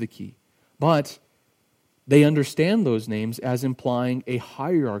 That is the key. But they understand those names as implying a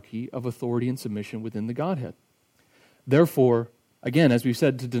hierarchy of authority and submission within the Godhead. Therefore, again, as we've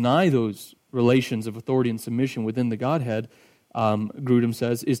said, to deny those relations of authority and submission within the Godhead, Grudem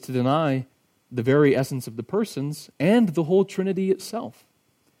says, is to deny the very essence of the persons and the whole Trinity itself.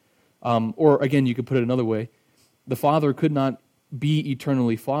 Or again, you could put it another way, the Father could not be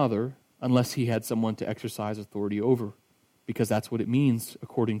eternally Father unless he had someone to exercise authority over, because that's what it means,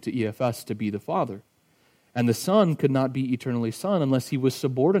 according to EFS, to be the Father. And the Son could not be eternally Son unless he was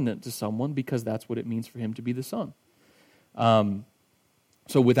subordinate to someone, because that's what it means for him to be the Son.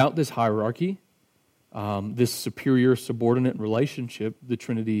 So without this hierarchy, this superior subordinate relationship, the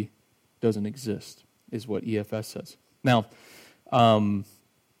Trinity doesn't exist, is what EFS says. Now,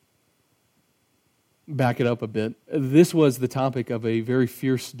 back it up a bit. This was the topic of a very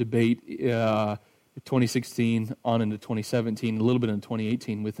fierce debate 2016 on into 2017, a little bit in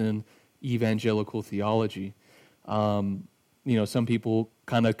 2018 within evangelical theology. Some people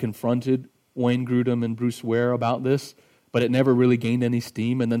kind of confronted Wayne Grudem and Bruce Ware about this, but it never really gained any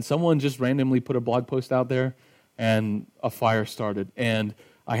steam. And then someone just randomly put a blog post out there, and a fire started. And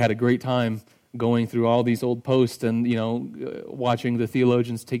I had a great time going through all these old posts and watching the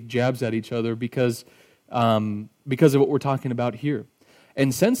theologians take jabs at each other because of what we're talking about here.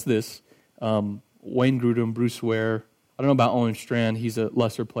 And since this, Wayne Grudem, Bruce Ware, I don't know about Owen Strand, he's a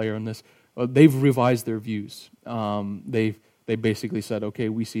lesser player in this. They've revised their views. They basically said, okay,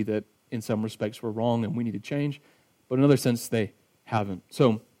 we see that in some respects we're wrong and we need to change, but in another sense they haven't.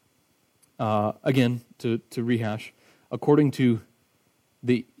 So, again, to rehash, according to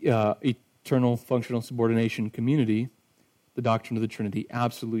the eternal functional subordination community, the doctrine of the Trinity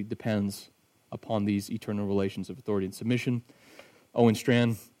absolutely depends upon these eternal relations of authority and submission. Owen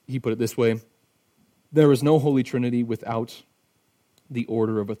Strand, he put it this way: there is no Holy Trinity without the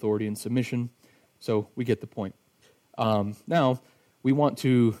order of authority and submission. So we get the point. Now, we want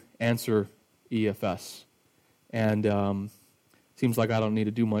to answer EFS. And seems like I don't need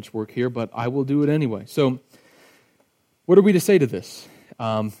to do much work here, but I will do it anyway. So what are we to say to this?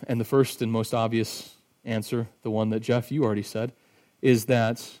 And the first and most obvious answer, the one that Jeff, you already said, is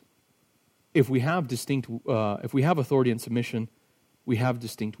that if we have authority and submission, we have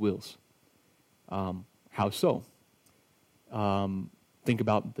distinct wills. How so? Think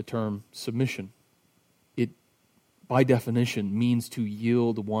about the term submission. It, by definition, means to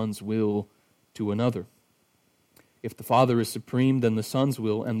yield one's will to another. If the Father is supreme, then the Son's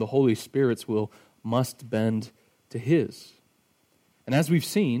will and the Holy Spirit's will must bend to His. And as we've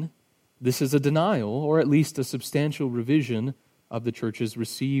seen, this is a denial, or at least a substantial revision, of the Church's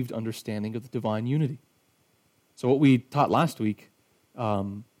received understanding of the divine unity. So what we taught last week,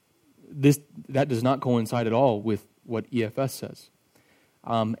 that does not coincide at all with what EFS says.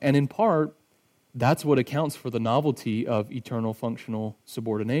 And in part, that's what accounts for the novelty of eternal functional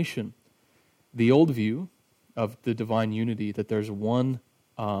subordination. The old view of the divine unity, that there's one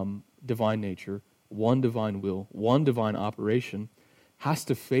divine nature, one divine will, one divine operation, has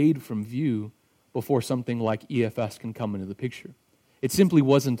to fade from view before something like EFS can come into the picture. It simply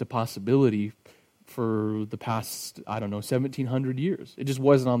wasn't a possibility for the past, 1,700 years. It just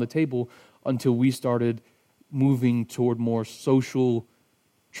wasn't on the table until we started moving toward more social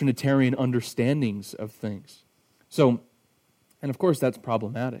Trinitarian understandings of things. So, and of course that's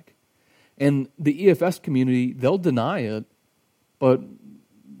problematic. And the EFS community, they'll deny it, but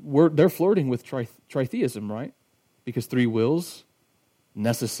they're flirting with tritheism, right? Because three wills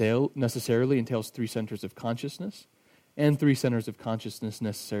necessarily entails three centers of consciousness, and three centers of consciousness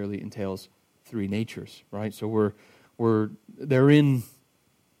necessarily entails three natures, right? So they're in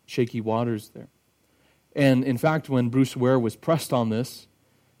shaky waters there. And in fact, when Bruce Ware was pressed on this,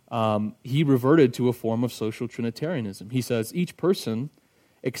 he reverted to a form of social Trinitarianism. He says, each person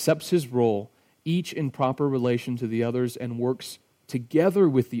accepts his role, each in proper relation to the others, and works together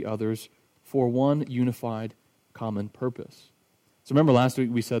with the others for one unified common purpose. So remember last week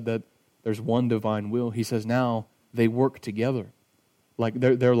we said that there's one divine will. He says now they work together. Like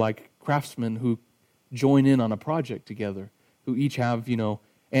they're like craftsmen who join in on a project together, who each have,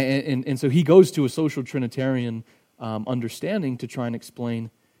 and so he goes to a social Trinitarian understanding to try and explain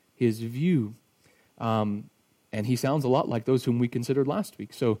his view. And he sounds a lot like those whom we considered last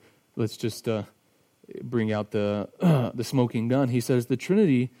week. So let's just bring out the smoking gun. He says, the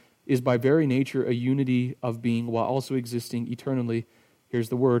Trinity is by very nature a unity of being while also existing eternally, here's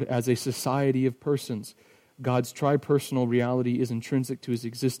the word, as a society of persons. God's tripersonal reality is intrinsic to his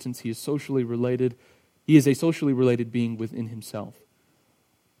existence. He is socially related. He is a socially related being within himself.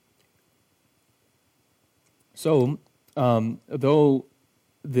 So, though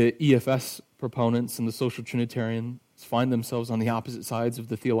the EFS proponents and the social Trinitarians find themselves on the opposite sides of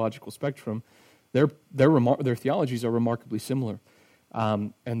the theological spectrum, their theologies are remarkably similar,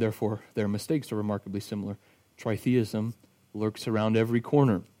 and therefore their mistakes are remarkably similar. Tritheism lurks around every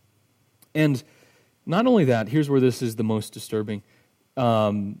corner. And not only that, here's where this is the most disturbing.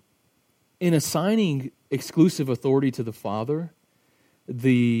 In assigning exclusive authority to the Father,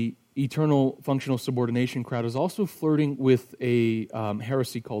 the eternal functional subordination crowd is also flirting with a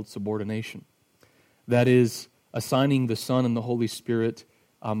heresy called subordination. That is, assigning the Son and the Holy Spirit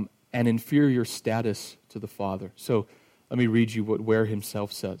an inferior status to the Father. So let me read you what Ware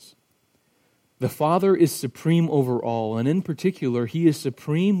himself says. The Father is supreme over all, and in particular, he is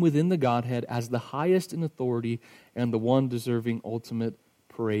supreme within the Godhead as the highest in authority and the one deserving ultimate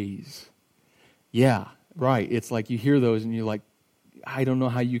praise. Yeah, right. It's like you hear those and you're like, I don't know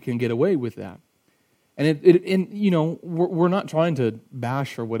how you can get away with that. And we're not trying to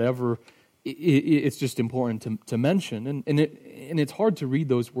bash or whatever. It's just important to mention, and it's hard to read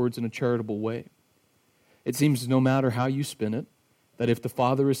those words in a charitable way. It seems no matter how you spin it, that if the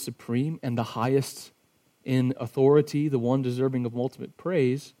Father is supreme and the highest in authority, the one deserving of ultimate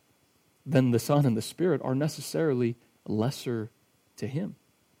praise, then the Son and the Spirit are necessarily lesser to him.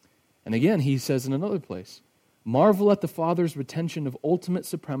 And again, he says in another place, marvel at the Father's retention of ultimate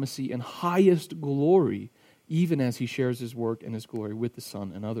supremacy and highest glory, even as he shares his work and his glory with the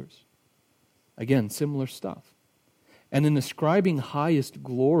Son and others. Again, similar stuff. And in ascribing highest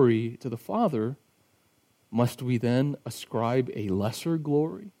glory to the Father, must we then ascribe a lesser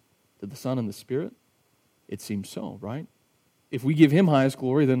glory to the Son and the Spirit? It seems so, right? If we give him highest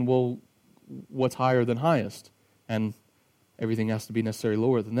glory, then what's higher than highest? And everything has to be necessarily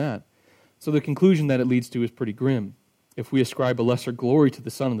lower than that. So the conclusion that it leads to is pretty grim. If we ascribe a lesser glory to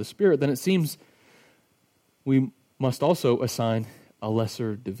the Son and the Spirit, then it seems we must also assign a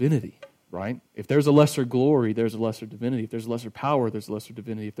lesser divinity, right? If there's a lesser glory, there's a lesser divinity. If there's a lesser power, there's a lesser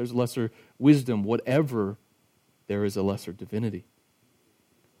divinity. If there's a lesser wisdom, whatever, there is a lesser divinity.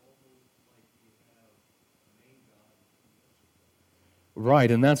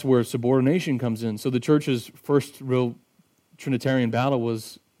 Right, and that's where subordination comes in. So the church's first real Trinitarian battle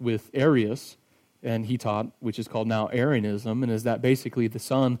was with Arius, and he taught, which is called now Arianism, and is that basically the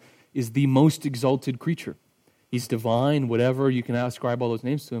Son is the most exalted creature. He's divine, whatever, you can ascribe all those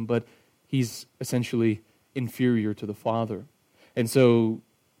names to him, but he's essentially inferior to the Father. And so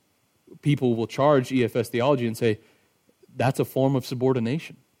people will charge EFS theology and say, that's a form of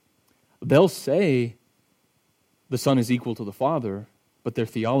subordination. They'll say the Son is equal to the Father, but their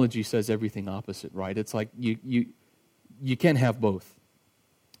theology says everything opposite, right? It's like you can't have both.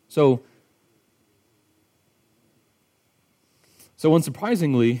 So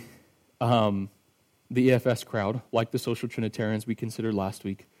unsurprisingly, the EFS crowd, like the social Trinitarians we considered last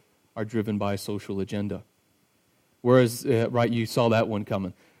week, are driven by a social agenda. Whereas, right, you saw that one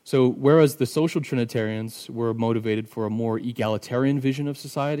coming. So whereas the social Trinitarians were motivated for a more egalitarian vision of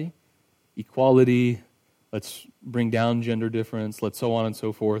society, equality, let's bring down gender difference, let's so on and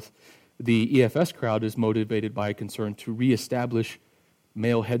so forth, the EFS crowd is motivated by a concern to reestablish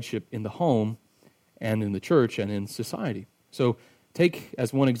male headship in the home and in the church and in society. So take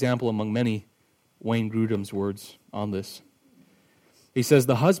as one example among many Wayne Grudem's words on this. He says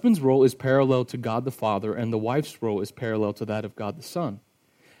the husband's role is parallel to God the Father, and the wife's role is parallel to that of God the Son.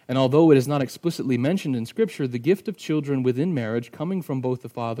 And although it is not explicitly mentioned in Scripture, the gift of children within marriage coming from both the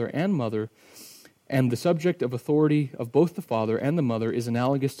father and mother, and the subject of authority of both the father and the mother is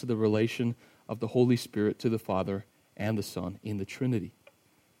analogous to the relation of the Holy Spirit to the Father and the Son in the Trinity.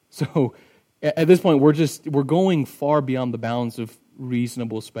 So at this point, we're going far beyond the bounds of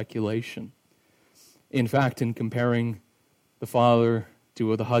reasonable speculation. In fact, in comparing the Father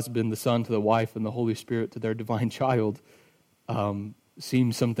to the husband, the Son to the wife, and the Holy Spirit to their divine child,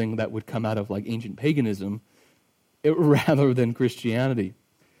 seems something that would come out of like ancient paganism rather than Christianity.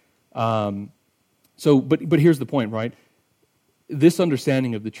 But here's the point, right? This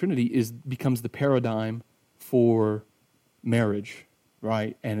understanding of the Trinity becomes the paradigm for marriage,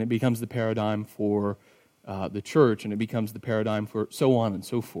 right? And it becomes the paradigm for the church, and it becomes the paradigm for so on and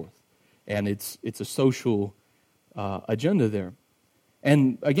so forth. And it's a social agenda there.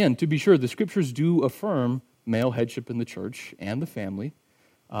 And again, to be sure, the Scriptures do affirm male headship in the church and the family.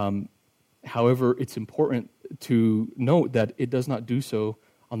 However, it's important to note that it does not do so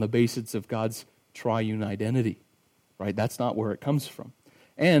on the basis of God's triune identity, right? That's not where it comes from.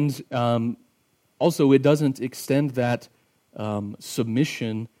 And also, it doesn't extend that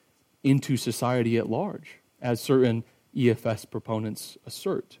submission into society at large, as certain EFS proponents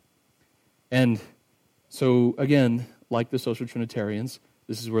assert. And so, again, like the social Trinitarians,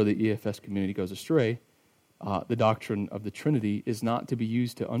 this is where the EFS community goes astray. The doctrine of the Trinity is not to be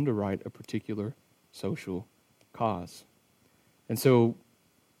used to underwrite a particular social cause. And so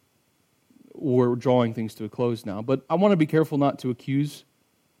we're drawing things to a close now. But I want to be careful not to accuse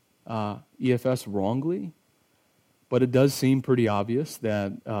EFS wrongly. But it does seem pretty obvious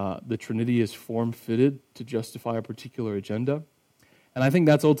that the Trinity is form-fitted to justify a particular agenda. And I think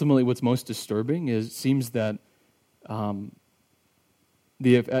that's ultimately what's most disturbing. Is it seems that the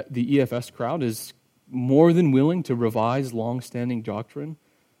EFS crowd is more than willing to revise long-standing doctrine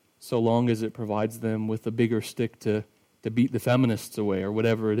so long as it provides them with a bigger stick to beat the feminists away or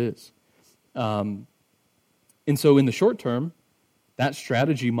whatever it is. And so in the short term, that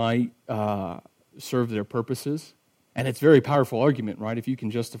strategy might serve their purposes. And it's a very powerful argument, right? If you can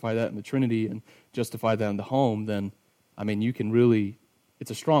justify that in the Trinity and justify that in the home, then, I mean, you can really,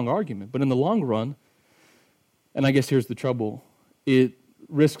 it's a strong argument. But in the long run, and I guess here's the trouble, it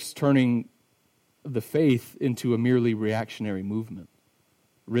risks turning the faith into a merely reactionary movement,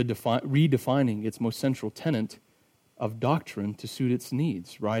 redefining its most central tenet of doctrine to suit its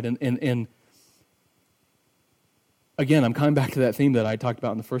needs, right? And again, I'm coming back to that theme that I talked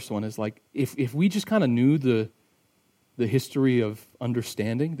about in the first one, is like, if we just kind of knew the history of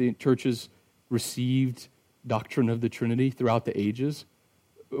understanding, the churches received doctrine of the Trinity throughout the ages,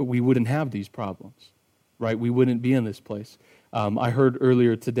 we wouldn't have these problems, right? We wouldn't be in this place. I heard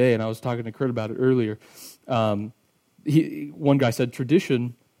earlier today, and I was talking to Kurt about it earlier, one guy said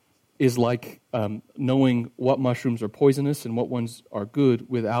tradition is like knowing what mushrooms are poisonous and what ones are good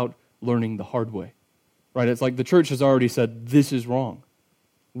without learning the hard way, right? It's like the church has already said, this is wrong.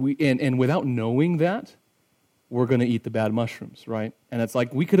 And without knowing that, we're going to eat the bad mushrooms, right? And it's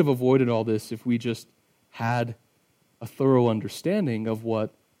like we could have avoided all this if we just had a thorough understanding of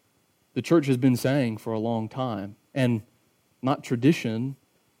what the church has been saying for a long time. And not tradition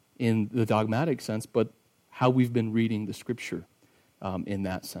in the dogmatic sense, but how we've been reading the Scripture in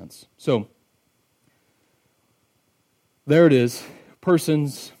that sense. So, there it is.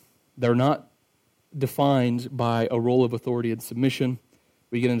 Persons, they're not defined by a role of authority and submission.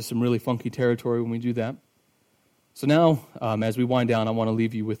 We get into some really funky territory when we do that. So now, as we wind down, I want to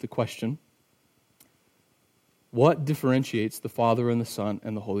leave you with the question: what differentiates the Father and the Son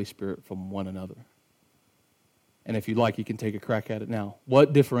and the Holy Spirit from one another? And if you'd like, you can take a crack at it now.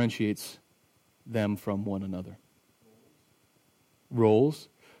 What differentiates them from one another? Roles.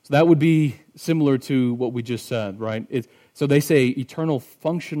 So that would be similar to what we just said, right? So they say eternal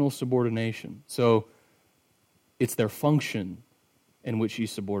functional subordination. So it's their function in which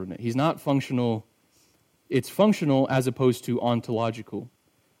he's subordinate. He's not functional. It's functional as opposed to ontological.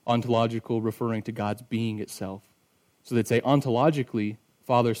 Ontological referring to God's being itself. So they'd say ontologically,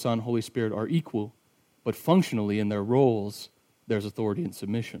 Father, Son, Holy Spirit are equal, but functionally in their roles, there's authority and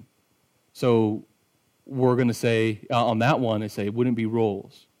submission. So we're going to say, on that one, it wouldn't be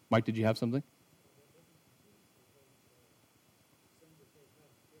roles. Mike, did you have something?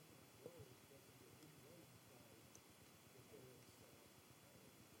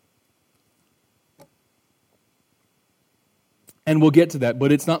 And we'll get to that,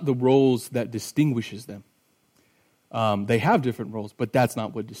 but it's not the roles that distinguishes them. They have different roles, but that's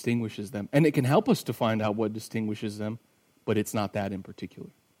not what distinguishes them. And it can help us to find out what distinguishes them but it's not that in particular,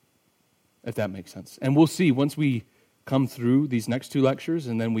 if that makes sense. And we'll see once we come through these next two lectures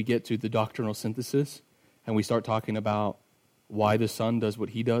and then we get to the doctrinal synthesis and we start talking about why the Son does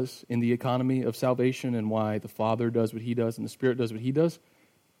what he does in the economy of salvation and why the Father does what he does and the Spirit does what he does,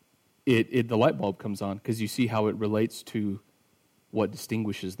 the light bulb comes on because you see how it relates to what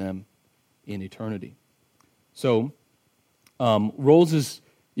distinguishes them in eternity. So, roles is,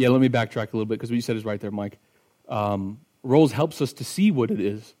 let me backtrack a little bit because what you said is right there, Mike. Roles helps us to see what it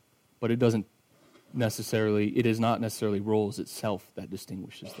is, but it is not necessarily roles itself that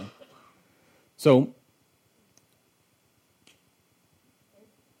distinguishes them. So,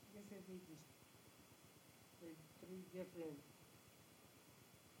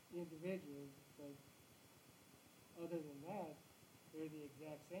 individuals, but other than that, they're the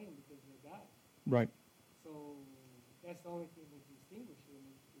exact same because they're God. Right. So that's the only thing that distinguishes them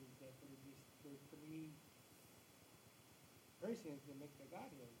is that they're three persons that make the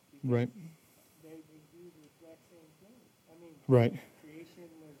Godhead. Right. They do the exact same thing. I mean, right.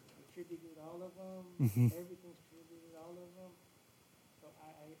 Creation was attributed all of them. Mm-hmm. Everything's attributed all of them. So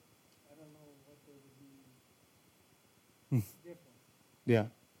I don't know what they would be different.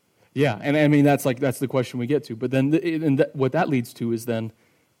 Yeah. Yeah, and I mean that's the question we get to. But then what that leads to is then,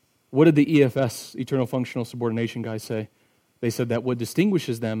 what did the EFS, Eternal Functional Subordination guys say? They said that what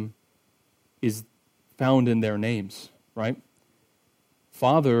distinguishes them is found in their names, right?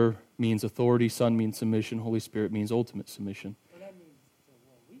 Father means authority, Son means submission, Holy Spirit means ultimate submission. Well, that means what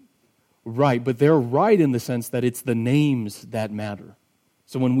we do. Right, but they're right in the sense that it's the names that matter.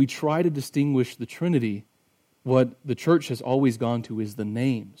 So when we try to distinguish the Trinity, what the church has always gone to is the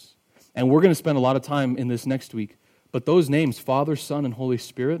names. And we're going to spend a lot of time in this next week. But those names, Father, Son, and Holy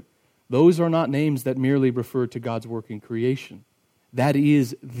Spirit, those are not names that merely refer to God's work in creation. That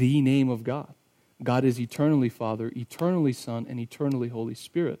is the name of God. God is eternally Father, eternally Son, and eternally Holy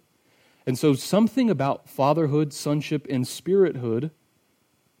Spirit. And so something about fatherhood, sonship, and spirithood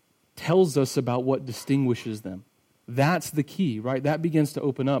tells us about what distinguishes them. That's the key, right? That begins to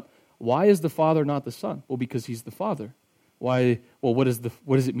open up. Why is the Father not the Son? Well, because he's the Father. Why? Well, what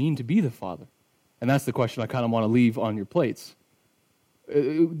does it mean to be the Father? And that's the question I kind of want to leave on your plates.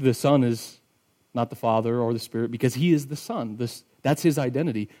 The Son is not the Father or the Spirit because he is the Son. That's his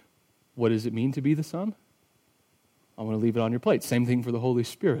identity. What does it mean to be the Son? I want to leave it on your plate. Same thing for the Holy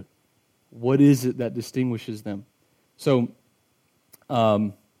Spirit. What is it that distinguishes them? So,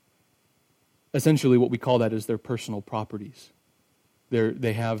 essentially what we call that is their personal properties.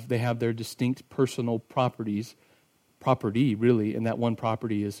 They have their distinct personal property really, and that one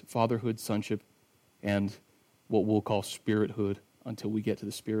property is fatherhood, sonship, and what we'll call spirithood until we get to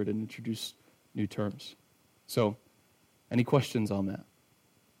the Spirit and introduce new terms. So, any questions on that?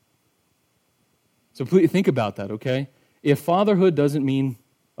 So please think about that, okay? If fatherhood doesn't mean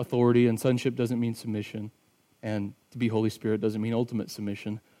authority and sonship doesn't mean submission, and to be Holy Spirit doesn't mean ultimate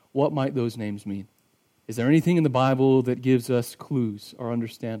submission, what might those names mean? Is there anything in the Bible that gives us clues or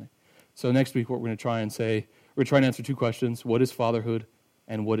understanding? So next week what we're going to try and say, we're going to try and answer two questions. What is fatherhood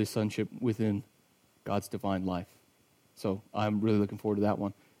and what is sonship within God's divine life? So I'm really looking forward to that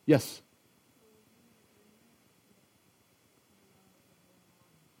one. Yes?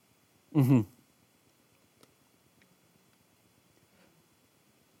 Mm-hmm.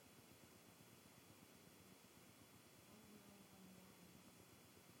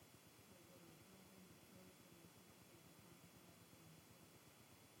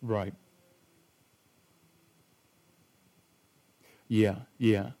 Right. Yeah,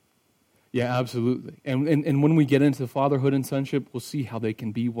 absolutely. And when we get into fatherhood and sonship, we'll see how they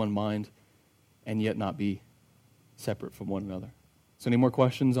can be one mind and yet not be separate from one another. So any more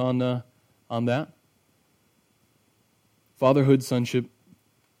questions on that? Fatherhood, sonship,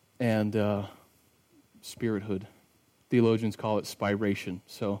 and spirithood. Theologians call it spiration.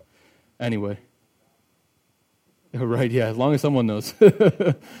 So anyway. Right, yeah, as long as someone knows.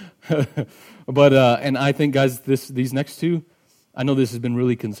 But and I think, guys, these next two, I know this has been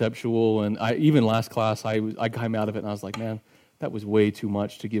really conceptual, and even last class, I came out of it and I was like, man, that was way too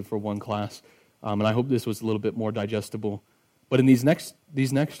much to give for one class. And I hope this was a little bit more digestible. But in these next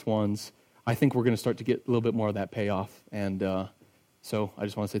ones, I think we're going to start to get a little bit more of that payoff. And so I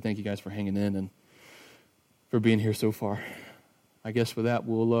just want to say thank you guys for hanging in and for being here so far. I guess with that,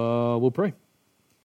 we'll pray.